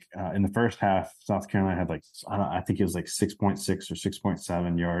point, like in the first half, South Carolina had like, I think it was like 6.6 or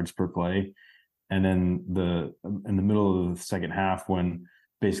 6.7 yards per play. And then in the middle of the second half, when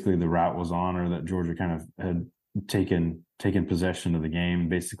basically the route was on, or that Georgia kind of had taken possession of the game,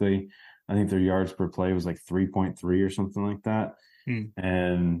 basically, I think their yards per play was like 3.3 or something like that.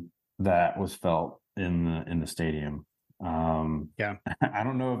 And that was felt in the stadium. Yeah. I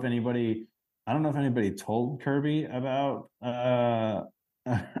don't know if anybody told Kirby about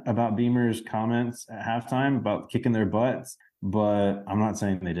Beamer's comments at halftime about kicking their butts, but I'm not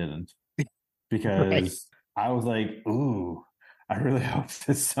saying they didn't, because I was like, ooh, I really hope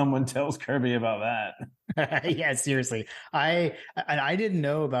that someone tells Kirby about that. Yeah, seriously. I didn't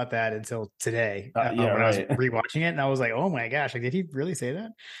know about that until today, when I was rewatching it, and I was like, oh my gosh, like, did he really say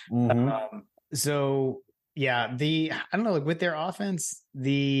that? Mm-hmm. So yeah, I don't know, like with their offense,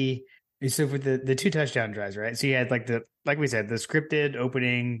 so for the 2 touchdown drives, right? So you had like we said, the scripted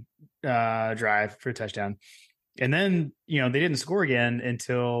opening drive for a touchdown. And then, they didn't score again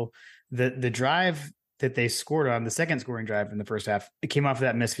until the drive that they scored on, the second scoring drive in the first half, it came off of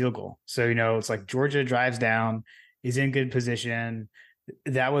that missed field goal. So, it's like Georgia drives down, is in good position.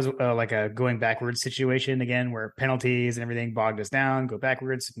 That was like a going backwards situation again, where penalties and everything bogged us down, go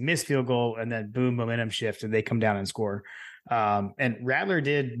backwards, miss field goal, and then boom, momentum shift, and they come down and score. And Rattler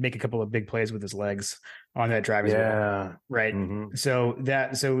did make a couple of big plays with his legs on that drive as well. Right. Mm-hmm. So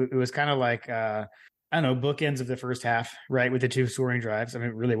it was kind of like, I don't know, bookends of the first half, right? With the 2 scoring drives. I mean,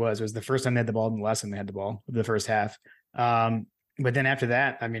 it really was. It was the first time they had the ball and the last time they had the ball of the first half. But then after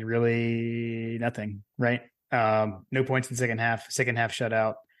that, I mean, really nothing, right? No points in the second half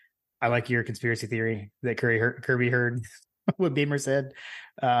shutout. I like your conspiracy theory that Kirby heard what Beamer said.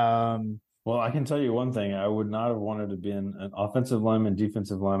 Well, I can tell you one thing. I would not have wanted to be an offensive lineman,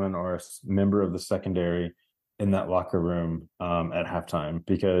 defensive lineman, or a member of the secondary in that locker room at halftime,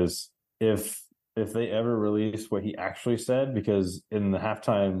 because if they ever release what he actually said, because in the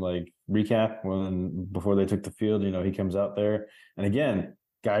halftime like recap, before they took the field, he comes out there, and again,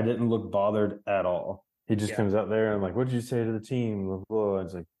 guy didn't look bothered at all. He just comes out there and like, what did you say to the team? Blah, blah.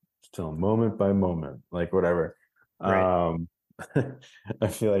 It's like, still moment by moment, like whatever. Right. I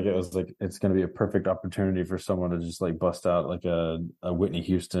feel like it was like, it's going to be a perfect opportunity for someone to just like bust out like a Whitney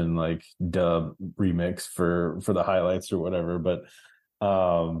Houston like dub remix for the highlights or whatever. But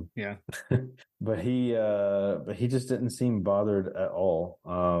Yeah. but he just didn't seem bothered at all.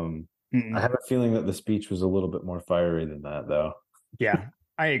 I have a feeling that the speech was a little bit more fiery than that, though. Yeah,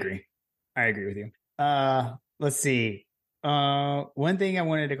 I agree with you. Let's see. One thing I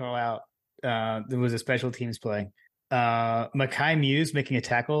wanted to call out, there was a special teams play. Mekhi Muse making a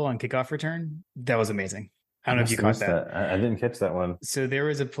tackle on kickoff return. That was amazing. I don't know if you caught that. I didn't catch that one. So there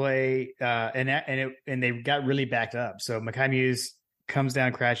was a play, and they got really backed up. So Mekhi Muse comes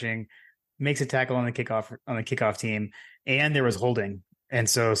down crashing, makes a tackle on the kickoff team, and there was holding, and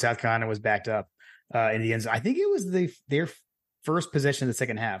so South Carolina was backed up in the end zone. I think it was their first possession of the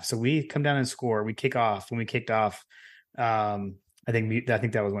second half. So we come down and score. We kick off. When we kicked off, I think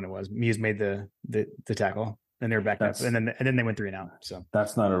that was when it was. Muse made the tackle, and they were backed up, and then they went 3 and out. So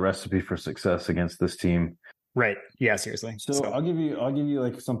that's not a recipe for success against this team. Right. Yeah, seriously. So I'll give you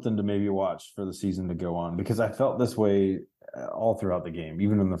like something to maybe watch for the season to go on, because I felt this way all throughout the game,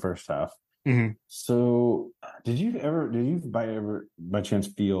 even in the first half. Mm-hmm. So did you by chance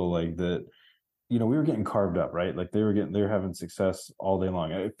feel like that, we were getting carved up, right? Like they were having success all day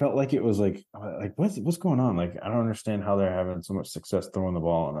long. It felt like it was like what's going on? Like, I don't understand how they're having so much success throwing the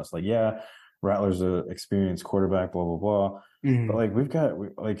ball on us. Like, yeah, Rattler's an experienced quarterback, blah, blah, blah. Mm-hmm. But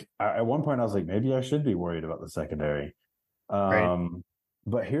like at one point I was like, maybe I should be worried about the secondary. Right.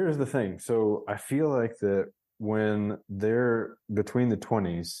 But here's the thing. So I feel like that when they're between the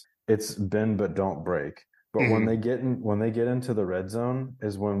 20s, it's bend but don't break. But when they get into the red zone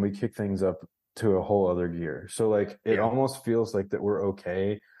is when we kick things up to a whole other gear. So like it almost feels like that we're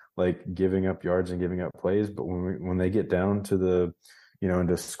okay, like giving up yards and giving up plays. But when they get down to the,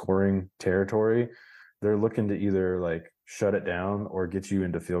 into scoring territory, they're looking to either like shut it down or get you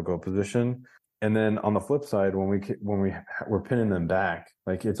into field goal position. And then on the flip side, when we're pinning them back,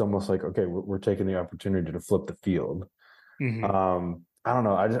 like it's almost like, okay, we're taking the opportunity to flip the field. Mm-hmm. I don't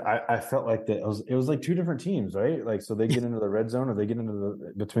know. I felt like that it was like 2 different teams, right? Like, so they get into the red zone or they get into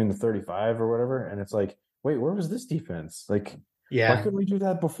between the 35 or whatever. And it's like, wait, where was this defense? Like, Why Yeah. couldn't we do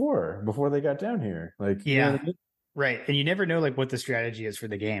that before they got down here? Like, you know what Yeah. I mean? Right. And you never know like what the strategy is for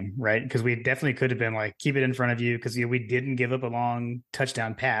the game, right? Because we definitely could have been like, keep it in front of you because we didn't give up a long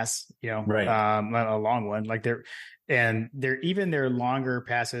touchdown pass, Right. a long one. Like even their longer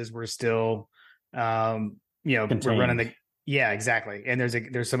passes were still we're running Contained. yeah, exactly. And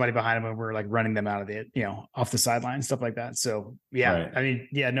there's somebody behind them and we're like running them out of the, off the sideline, stuff like that. So yeah, Right. I mean,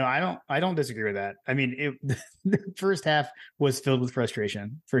 yeah, no, I don't disagree with that. I mean, the first half was filled with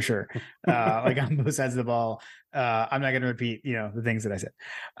frustration for sure. Like on both sides of the ball. I'm not going to repeat, the things that I said.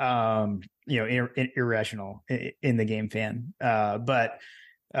 Irrational in the game fan. But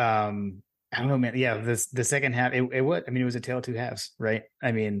I don't know, man. Yeah, the second half, it what I mean, it was a tale of two halves, right?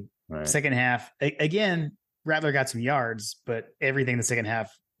 I mean, Right. second half again, Rattler got some yards, but everything in the second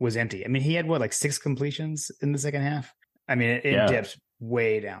half was empty. I mean, he had what, like 6 completions in the second half. I mean, it Yeah. dipped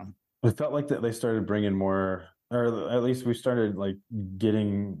way down. It felt like that they started bringing more, or at least we started like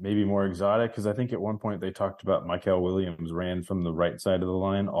getting maybe more exotic. Because I think at one point they talked about Michael Williams ran from the right side of the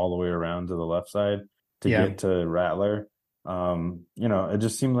line all the way around to the left side to Yeah, get to Rattler. It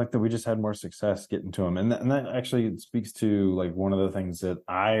just seemed like that we just had more success getting to him, and that actually speaks to like one of the things that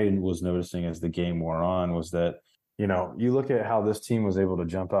I was noticing as the game wore on was that you look at how this team was able to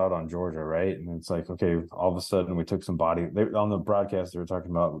jump out on Georgia, right? And it's like, okay, all of a sudden we took some on the broadcast, they were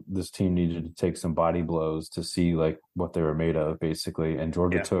talking about this team needed to take some body blows to see like what they were made of, basically. And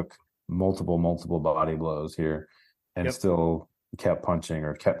Georgia yeah, took multiple body blows here and yep, still kept punching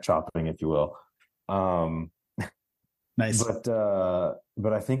or kept chopping, if you will. Um, nice.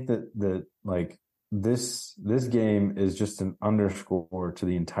 but I think that like this game is just an underscore to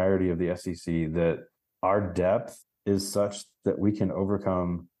the entirety of the SEC that our depth is such that we can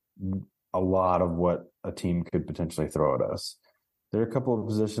overcome a lot of what a team could potentially throw at us. There are a couple of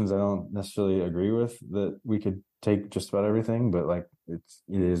positions I don't necessarily agree with that we could take just about everything, but like it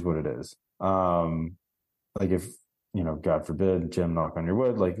is what it is. Like if God forbid, Jim, knock on your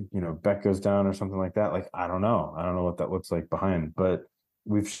wood, like Beck goes down or something like that. Like I don't know what that looks like behind, but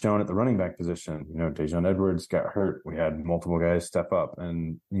we've shown at the running back position. Dejon Edwards got hurt. We had multiple guys step up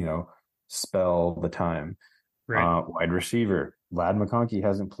and spell the time. Right. Wide receiver, Lad McConkey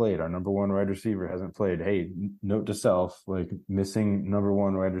hasn't played. Our number one wide receiver hasn't played. Hey, note to self, like missing number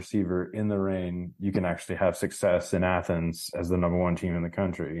one wide receiver in the rain, you can actually have success in Athens as the number one team in the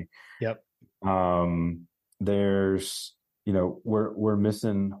country. Yep. There's we're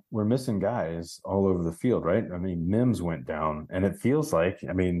missing guys all over the field, right? I mean, Mims went down, and it feels like,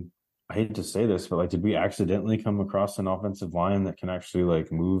 I mean, I hate to say this, but like, did we accidentally come across an offensive line that can actually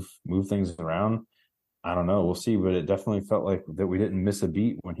like move things around? I don't know. We'll see, but it definitely felt like that we didn't miss a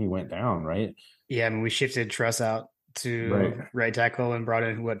beat when he went down, right? Yeah, I mean, we shifted Truss out Right. to right tackle and brought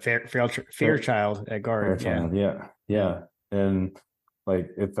in Fairchild at guard. Yeah, Fairchild, yeah, yeah, and like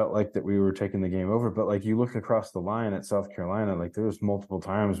it felt like that we were taking the game over. But like you look across the line at South Carolina, like there was multiple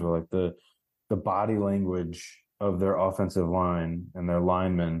times where like the body language of their offensive line and their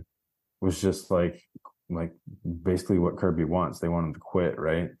linemen was just like basically what Kirby wants. They want him to quit,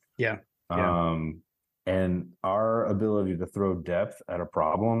 right? yeah, yeah. And our ability to throw depth at a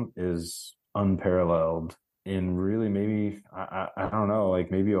problem is unparalleled in really maybe I don't know,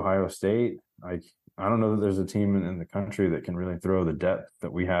 like maybe Ohio State. Like I don't know that there's a team in the country that can really throw the depth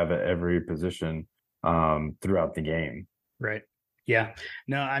that we have at every position throughout the game. Right. Yeah.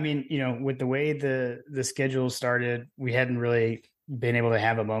 No, I mean, with the way the schedule started, we hadn't really been able to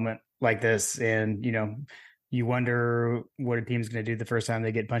have a moment like this. And, you wonder what a team's going to do the first time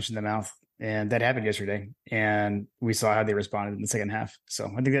they get punched in the mouth. And that happened yesterday. And we saw how they responded in the second half. So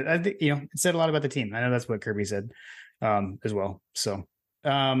I think, it said a lot about the team. I know that's what Kirby said as well. So,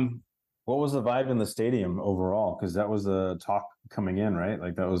 what was the vibe in the stadium overall? Because that was a talk coming in, right?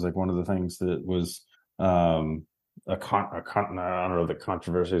 Like that was like one of the things that was I don't know that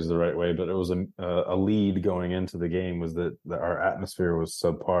controversy is the right way, but it was a lead going into the game was that our atmosphere was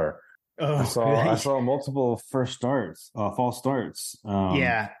subpar. I saw multiple false starts.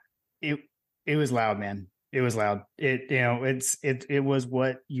 Yeah, it was loud, man. It was loud. It was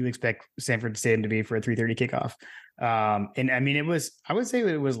what you expect Sanford Stadium to be for a 3:30 kickoff. And I mean, I would say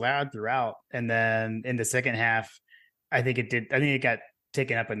it was loud throughout. And then in the second half, I think it got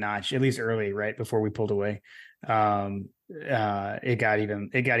taken up a notch, at least early, right before we pulled away. It got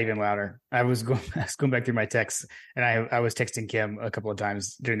even louder. I was going back through my texts, and I was texting Kim a couple of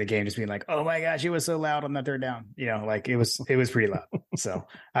times during the game, just being like, "Oh my gosh, it was so loud on that third down." Like it was pretty loud. So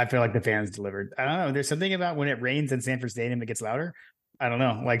I feel like the fans delivered. I don't know. There's something about when it rains in Sanford Stadium, it gets louder. I don't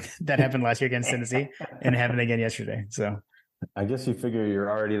know. Like that happened last year against Tennessee, and it happened again yesterday. So I guess you figure you're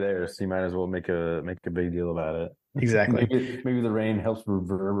already there, so you might as well make a big deal about it. Exactly. Maybe the rain helps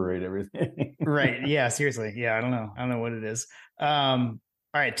reverberate everything. Right. Yeah. Seriously. Yeah. I don't know. I don't know what it is. All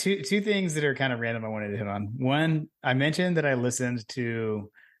right. Two things that are kind of random I wanted to hit on. One, I mentioned that I listened to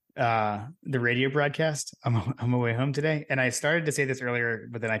the radio broadcast on my way home today, and I started to say this earlier,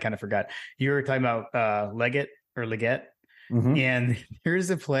 but then I kind of forgot. You were talking about Leggett or Leggett, Hmm. and here's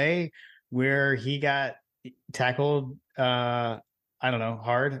a play where he got tackled. I don't know,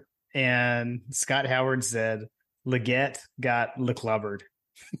 hard, and Scott Howard said Leggett got leclubbered.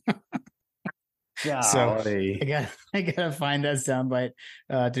 So I Golly. got I gotta find that soundbite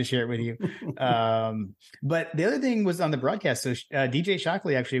to share it with you. But the other thing was on the broadcast. So DJ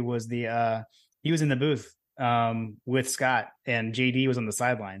Shockley actually was the he was in the booth with Scott, and JD was on the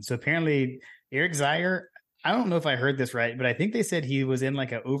sideline. So apparently Eric Zier, I don't know if I heard this right, but I think they said he was in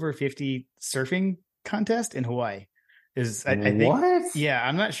like a over 50 surfing contest in Hawaii. I think, What? yeah,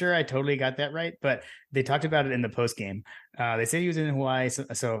 I'm not sure I totally got that right, but they talked about it in the post game. They said he was in Hawaii,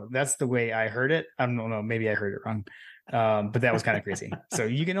 so that's the way I heard it. I don't know, maybe I heard it wrong, but that was kind of crazy. So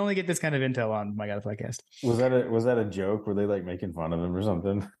you can only get this kind of intel on My God Podcast. Was that a joke? Were they like making fun of him or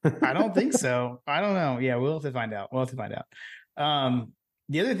something? I don't think so. I don't know. Yeah, we'll have to find out. We'll have to find out.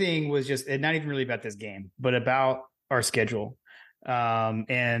 The other thing was just not even really about this game, but about our schedule,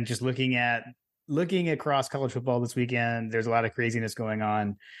 and just looking across college football this weekend. There's a lot of craziness going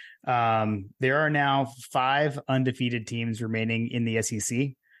on. There are now 5 undefeated teams remaining in the SEC,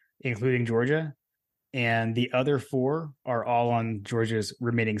 including Georgia, and the other 4 are all on Georgia's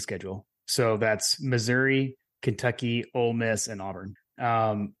remaining schedule. So that's Missouri, Kentucky, Ole Miss, and Auburn.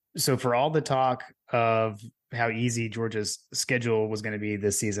 So for all the talk of how easy Georgia's schedule was going to be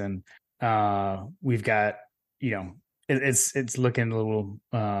this season, we've got, it's looking a little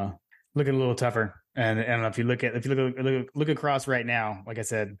tougher. And I don't know, if you look across right now, like I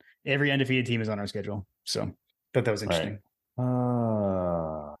said, every undefeated team is on our schedule. So thought that was interesting.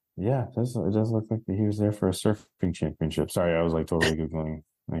 Yeah, it does look like he was there for a surfing championship. Sorry, I was like totally Googling.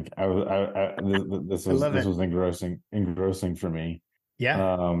 Like I love this it. was engrossing for me. Yeah.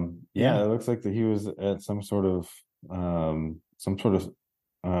 Yeah, Yeah. it looks like that he was at some sort of surfing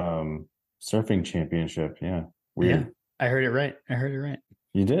championship. Yeah. Yeah. Weird. I heard it right. I heard it right.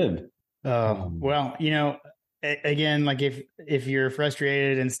 You did. Well, again, like if you're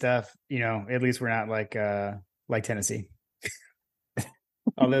frustrated and stuff, at least we're not like Tennessee.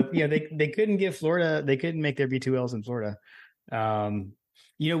 Although, they couldn't give Florida, they couldn't make there be 2 L's in Florida.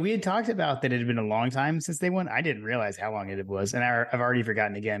 We had talked about that it had been a long time since they won. I didn't realize how long it was, and I've already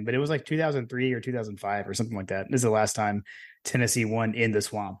forgotten again. But it was like 2003 or 2005 or something like that. This is the last time Tennessee won in the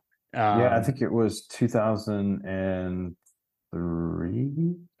Swamp. Yeah, I think it was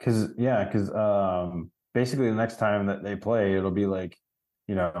 2003. Because basically the next time that they play, it'll be like,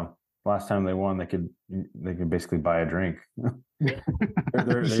 last time they won, they could basically buy a drink.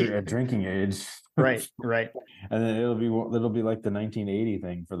 They're at drinking age. Right. And then it'll be like the 1980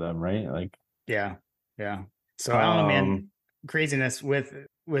 thing for them, right? Like, yeah. So I don't know, man. Craziness with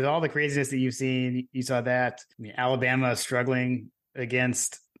all the craziness that you've seen. You saw that. I mean, Alabama struggling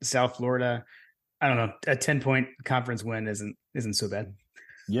against South Florida. I don't know. A 10-point conference win isn't so bad.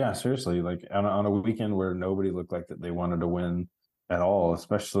 Yeah, seriously. Like on a weekend where nobody looked like that they wanted to win at all,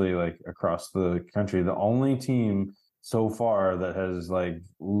 especially like across the country. The only team so far that has like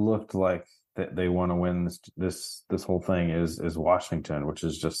looked like that they want to win this whole thing is Washington, which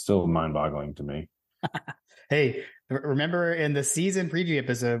is just still mind-boggling to me. Hey, remember in the season preview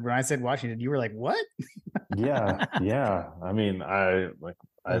episode when I said Washington, you were like, "What?" Yeah. I mean, I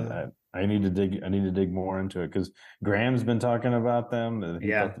need to dig more into it because Graham's been talking about them. That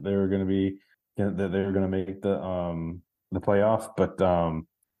he thought that they were going to make the playoff, but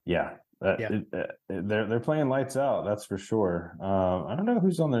they're playing lights out. That's for sure. I don't know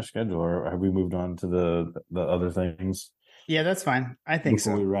who's on their schedule, or have we moved on to the other things? Yeah, that's fine. I think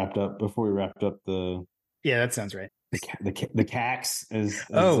before we wrapped up the. Yeah, that sounds right. The CAX is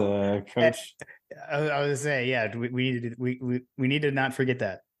coach. I was gonna say, yeah, we need to not forget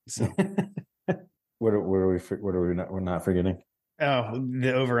that. So what are we not, we're not forgetting? Oh,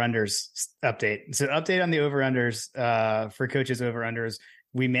 the over-unders update. So update on the over-unders for coaches over-unders.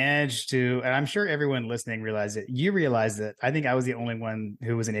 We managed to, and I'm sure everyone listening realized it. You realized it. I think I was the only one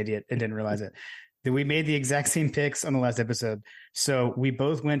who was an idiot and didn't realize it. That we made the exact same picks on the last episode. So we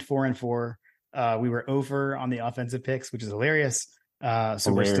both went 4-4. We were over on the offensive picks, which is hilarious.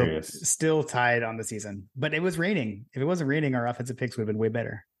 So we're still tied on the season. But it was raining. If it wasn't raining, our offensive picks would have been way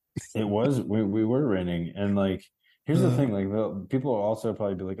better. It was. We were raining, and like. Here's the thing, like people will also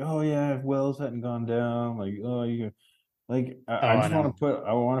probably be like, "Oh yeah, if Wells hadn't gone down, like Like Oh, I I just want know. to put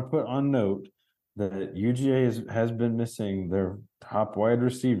I want to put on note that UGA has been missing their top wide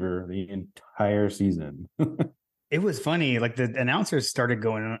receiver the entire season. It was funny. Like the announcers started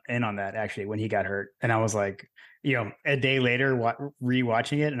going in on that actually when he got hurt, and I was like, a day later,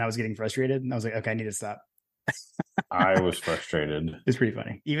 rewatching it, and I was getting frustrated, and I was like, okay, I need to stop. I was frustrated. It's pretty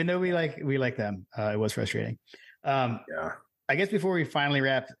funny, even though we like them. It was frustrating. Um, Yeah. I guess before we finally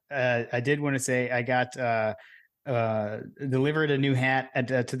wrap, I did want to say I got delivered a new hat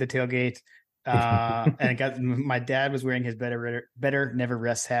to the tailgate, and got my dad was wearing his better never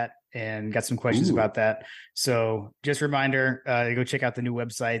rest hat, and got some questions Ooh. about that. So just a reminder, go check out the new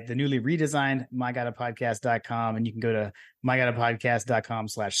website, the newly redesigned mygodapodcast.com, and you can go to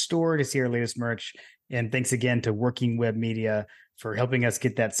mygodapodcast.com/store to see our latest merch. And thanks again to Working Web Media for helping us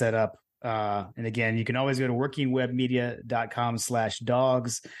get that set up. And again, you can always go to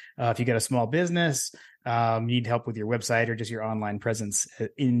workingwebmedia.com/dogs. If you got a small business, need help with your website or just your online presence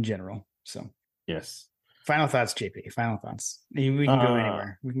in general. So Yes. final thoughts, JP, final thoughts. We can go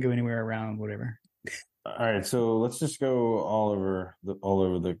anywhere. We can go anywhere around whatever. All right, so let's just go all over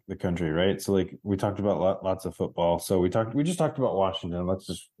the country, right? So like we talked about lots of football. So we just talked about Washington.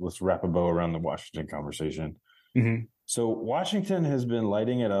 Let's wrap a bow around the Washington conversation. Mm-hmm. So Washington has been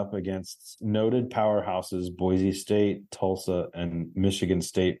lighting it up against noted powerhouses Boise State, Tulsa, and Michigan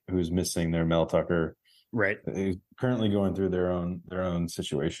State, who's missing their Mel Tucker. Right. Who's currently going through their own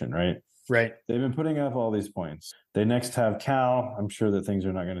situation, right? Right. They've been putting up all these points. They next have Cal. I'm sure that things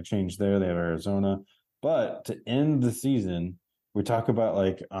are not going to change there. They have Arizona. But to end the season, we talk about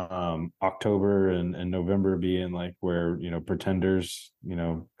like October and November being like where, pretenders,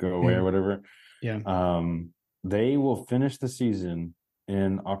 go away or whatever. Yeah. They will finish the season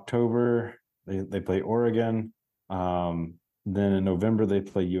in October. They play Oregon. Then in November, they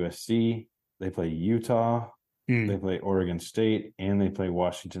play USC. They play Utah. They play Oregon State, and they play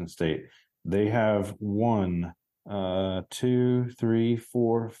Washington State. They have 1, 2, 3,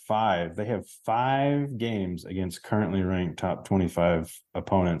 4, 5. They have 5 games against currently ranked top 25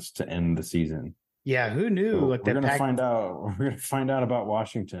 opponents to end the season. Yeah, who knew? So Like we're gonna find out. We're gonna find out about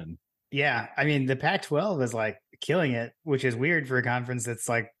Washington. Yeah, I mean the Pac-12 is like killing it, which is weird for a conference that's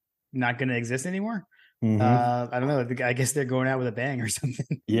like not going to exist anymore. Mm-hmm. I don't know. I guess they're going out with a bang or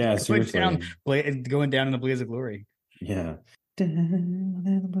something. Yeah, going seriously. going down in the blaze of glory. Yeah.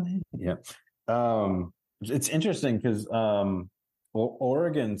 Yeah. It's interesting because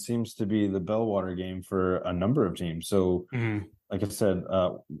Oregon seems to be the bellwether game for a number of teams. So, like I said,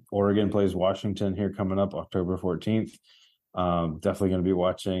 Oregon plays Washington here coming up October 14th. Definitely going to be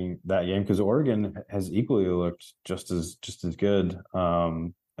watching that game because Oregon has equally looked just as good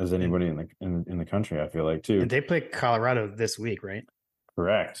as anybody in the country. I feel like too. And they play Colorado this week, right?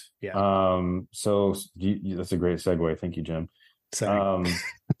 Correct. Yeah. So that's a great segue. Thank you, Jim. Sorry.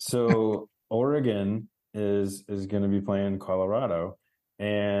 So Oregon is going to be playing Colorado,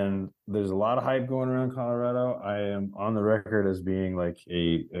 and there's a lot of hype going around Colorado. I am on the record as being like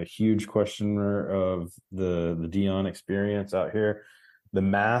a huge questioner of the Deion experience out here. The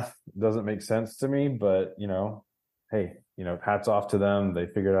math doesn't make sense to me, but hey, hats off to them. They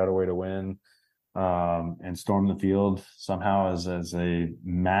figured out a way to win and storm the field somehow as a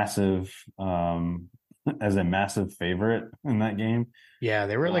massive favorite in that game. Yeah,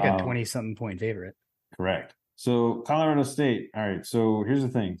 they were like a 20-something point favorite. Correct. So Colorado State. All right. So here's the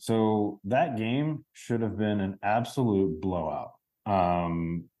thing. So that game should have been an absolute blowout.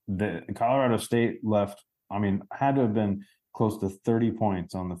 The Colorado State left, had to have been close to 30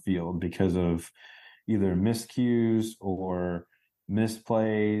 points on the field because of either miscues or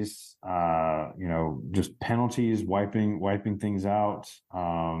misplays, just penalties, wiping things out.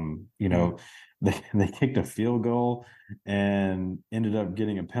 They kicked a field goal and ended up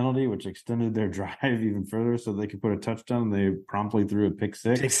getting a penalty, which extended their drive even further so they could put a touchdown. They promptly threw a pick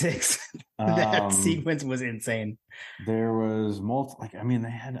six. That sequence was insane. There was they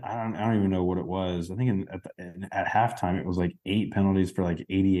had, I don't even know what it was. I think at halftime, it was like 8 penalties for like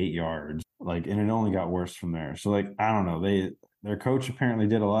 88 yards. And it only got worse from there. So I don't know. Their coach apparently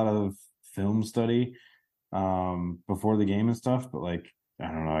did a lot of film study before the game and stuff, but I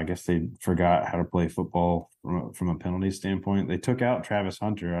don't know. I guess they forgot how to play football from a penalty standpoint. They took out Travis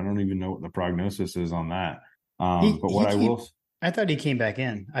Hunter. I don't even know what the prognosis is on that. I thought he came back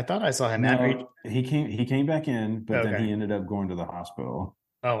in. I thought I saw him. No, he came back in, but then he ended up going to the hospital.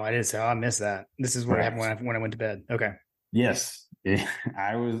 Oh, I didn't say. Oh, I missed that. This is what happened when I went to bed. Okay. Yes,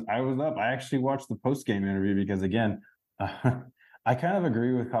 I was up. I actually watched the post game interview because again, I kind of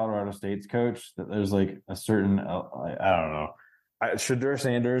agree with Colorado State's coach that there's a certain I don't know. Shedeur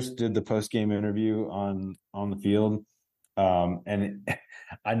Sanders did the post game interview on the field, And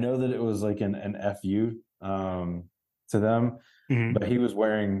I know that it was like an FU to them, but he was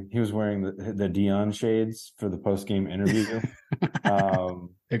wearing the Dion shades for the post game interview.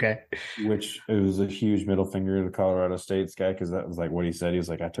 Okay. Which it was a huge middle finger to Colorado State's guy, because that was like what he said. He was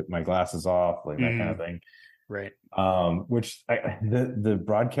like, I took my glasses off, like that kind of thing. Right. Which the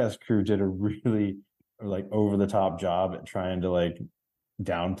broadcast crew did a really like over the top job at trying to like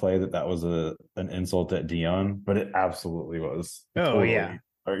downplay that was an insult at Dion, but it absolutely was. Oh totally. yeah,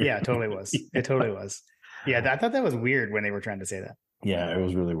 it totally was. It totally was. Yeah, I thought that was weird when they were trying to say that. Yeah, it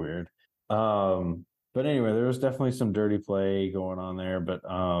was really weird. But anyway, there was definitely some dirty play going on there. But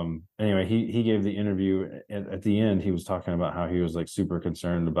anyway, he gave the interview at the end. He was talking about how he was like super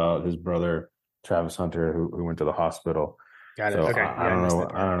concerned about his brother Travis Hunter, who went to the hospital. Got it. So Okay. I don't know.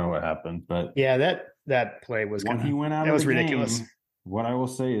 I don't know what happened, but yeah, that play was when he went out, that was ridiculous. Game, what I will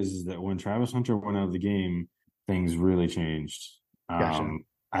say is that when Travis Hunter went out of the game, things really changed. Gotcha.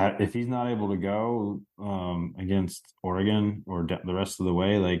 If he's not able to go against Oregon or the rest of the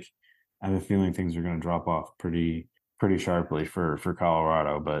way, like I have a feeling things are going to drop off pretty sharply for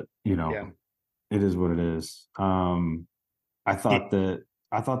Colorado. But it is what it is. I thought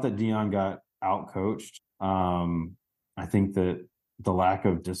that Dion got out coached. I think that the lack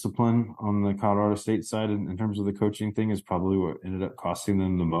of discipline on the Colorado State side in terms of the coaching thing is probably what ended up costing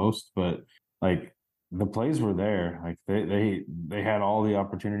them the most. But like the plays were there, like they had all the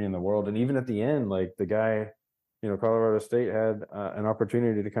opportunity in the world, and even at the end, like the guy, Colorado State had an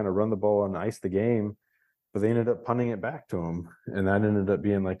opportunity to kind of run the ball and ice the game, but they ended up punting it back to him, and that ended up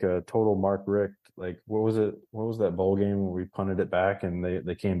being like a total Mark Richt. Like what was it? What was that bowl game where we punted it back and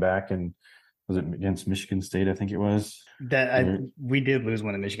they came back, and was it against Michigan State? I think it was. We did lose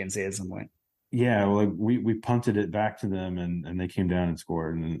one at Michigan State at some point. Yeah, well, like we punted it back to them, and they came down and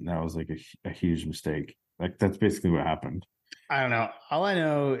scored, and that was like a huge mistake. Like that's basically what happened. I don't know. All I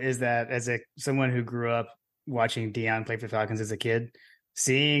know is that as someone who grew up watching Dion play for the Falcons as a kid,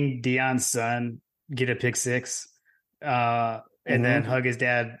 seeing Dion's son get a pick six, and then hug his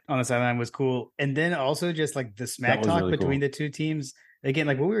dad on the sideline was cool. And then also just like the smack talk really between the two teams. Again,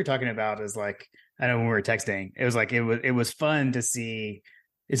 like what we were talking about is like, I know when we were texting, it was like, it was fun to see.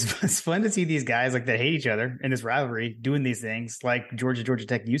 It's fun to see these guys like that hate each other in this rivalry doing these things like Georgia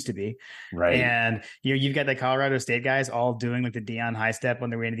Tech used to be. Right. And you've got the Colorado State guys all doing like the Dion high step on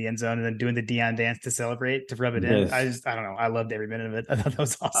their way into the end zone and then doing the Dion dance to celebrate, to rub it in. I don't know. I loved every minute of it. I thought that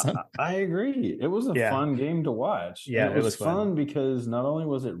was awesome. I agree. It was a fun game to watch. Yeah, it was fun because not only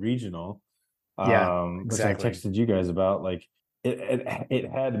was it regional, exactly. which I texted you guys about, like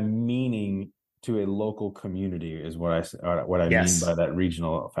it had meaning to a local community is what I mean by that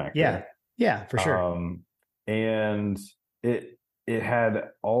regional factor. Yeah, for sure. And it had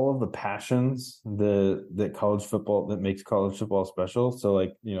all of the passions that college football, that makes college football special. So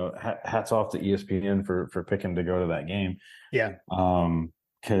like, hats off to ESPN for picking to go to that game. Yeah.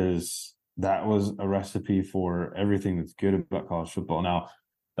 Because that was a recipe for everything that's good about college football. Now,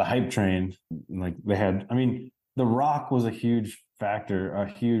 the hype train, like The Rock was a huge factor, a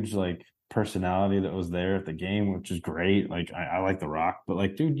huge like personality that was there at the game, which is great. Like I like The Rock, but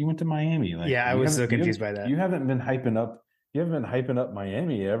like, dude, you went to Miami. Like, I was so confused by that. You haven't been hyping up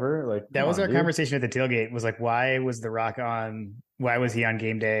Miami ever. Like that was our conversation at the tailgate. Was like, why was The Rock on? Why was he on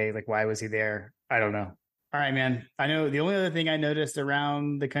game day? Like, why was he there? I don't know. All right, man. I know the only other thing I noticed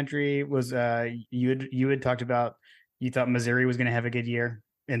around the country was you had talked about, you thought Missouri was going to have a good year,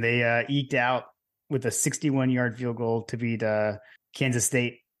 and they eked out with a 61-yard field goal to beat Kansas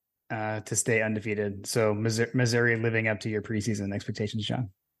State to stay undefeated. So Missouri living up to your preseason expectations, John.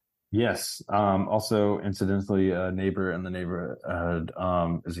 Yes. Also, incidentally, a neighbor in the neighborhood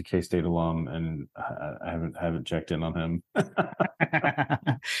is a K-State alum, and I haven't checked in on him.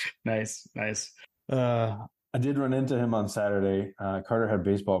 Nice. I did run into him on Saturday. Carter had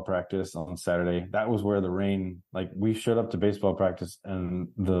baseball practice on Saturday. That was where the rain, like we showed up to baseball practice and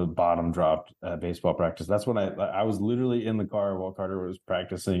the bottom dropped at baseball practice. That's when I was literally in the car while Carter was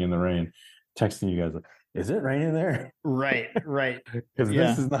practicing in the rain, texting you guys, like, is it raining there? Right. Because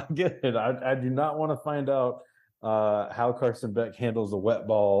this is not good. I do not want to find out how Carson Beck handles a wet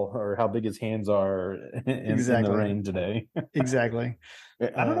ball or how big his hands are in the rain today. Exactly.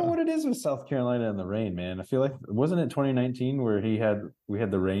 I don't know what it is with South Carolina in the rain, man. I feel like, wasn't it 2019 where we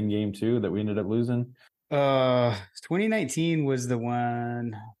had the rain game too that we ended up losing? 2019 was the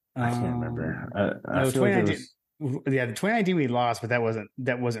one. I can't remember. No, 2019. Yeah, the 2019 we lost, but that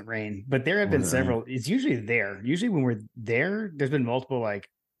wasn't rain. But there have been several. Rain. It's usually there. Usually when we're there, there's been multiple like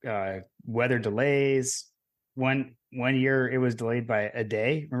weather delays. One year it was delayed by a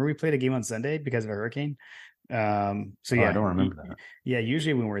day. Remember we played a game on Sunday because of a hurricane. So Oh, I yeah, don't remember that. yeah.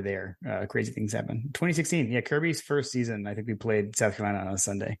 Usually when we're there, crazy things happen. 2016, yeah, Kirby's first season. I think we played South Carolina on a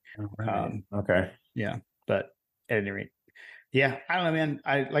Sunday. All right. Okay. Yeah, but at any rate, yeah, I don't know, man.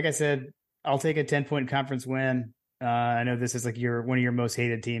 Like I said, I'll take a 10-point conference win. I know this is like one of your most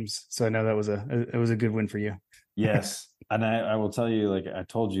hated teams, so I know that was it was a good win for you. Yes. And I will tell you, like I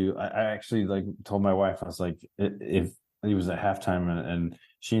told you, I actually like told my wife, I was like, if it was at halftime and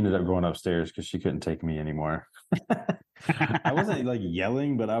she ended up going upstairs because she couldn't take me anymore. I wasn't like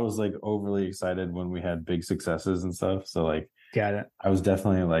yelling, but I was like overly excited when we had big successes and stuff. So like Got it. I was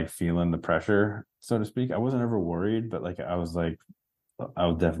definitely like feeling the pressure, so to speak. I wasn't ever worried, but like I was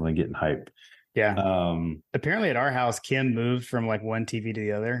definitely getting hype. Yeah. Apparently at our house, Kim moved from like one TV to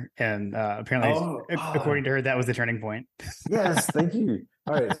the other. And apparently, according to her, that was the turning point. Yes, thank you.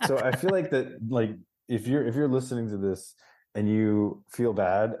 All right. So I feel like that, like, if you're listening to this and you feel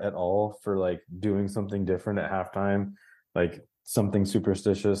bad at all for like doing something different at halftime, like something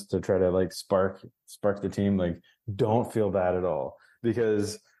superstitious to try to like spark the team, like don't feel bad at all.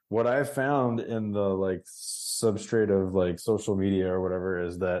 Because what I've found in the like substrate of like social media or whatever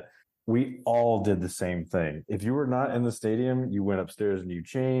is that we all did the same thing. If you were not in the stadium, you went upstairs and you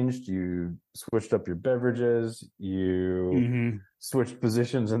changed, you switched up your beverages, you switched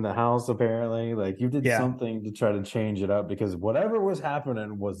positions in the house, apparently. Like you did something to try to change it up because whatever was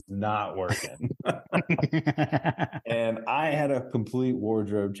happening was not working. And I had a complete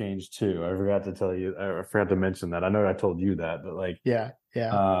wardrobe change too. I forgot to tell you, I forgot to mention that. I know I told you that, but like,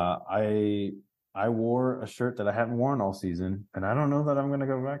 I wore a shirt that I hadn't worn all season, and I don't know that I'm going to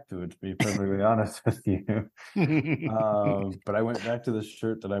go back to it, to be perfectly honest with you. But I went back to the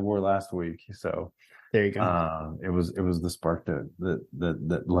shirt that I wore last week. So there you go. It was the spark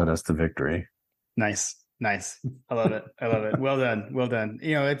that led us to victory. Nice. I love it. Well done.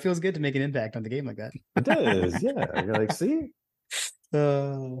 You know, it feels good to make an impact on the game like that. It does. Yeah. You're like, see?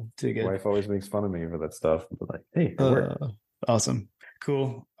 Too good. My wife always makes fun of me for that stuff, but like, hey, it worked. Awesome.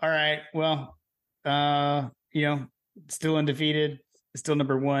 Cool. All right. Well, you know, still undefeated, still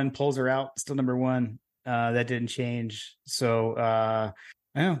number one. Polls are out, still number one. That didn't change. So I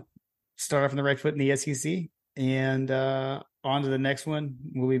don't know. Start off on the right foot in the SEC, and on to the next one.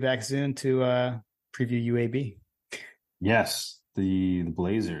 We'll be back soon to preview UAB. Yes, the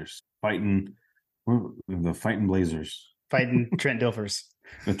Blazers fighting Blazers. Fighting Trent Dilfers.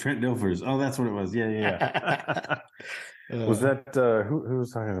 The Trent Dilfers. Oh, that's what it was. Yeah. Was that who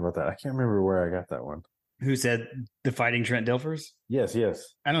was talking about that? I can't remember where I got that one. Who said the Fighting Trent Dilfers? Yes.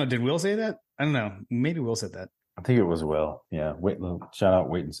 I don't know. Did Will say that? I don't know. Maybe Will said that. I think it was Will. Yeah. Shout out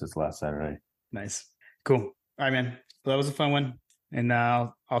Waiting since last Saturday. Nice. Cool. All right, man. Well, that was a fun one. And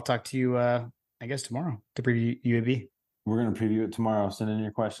I'll talk to you I guess tomorrow to preview UAB. We're gonna preview it tomorrow. Send in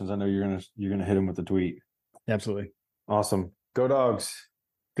your questions. I know you're gonna hit him with the tweet. Absolutely. Awesome. Go Dogs.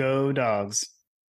 Go Dogs.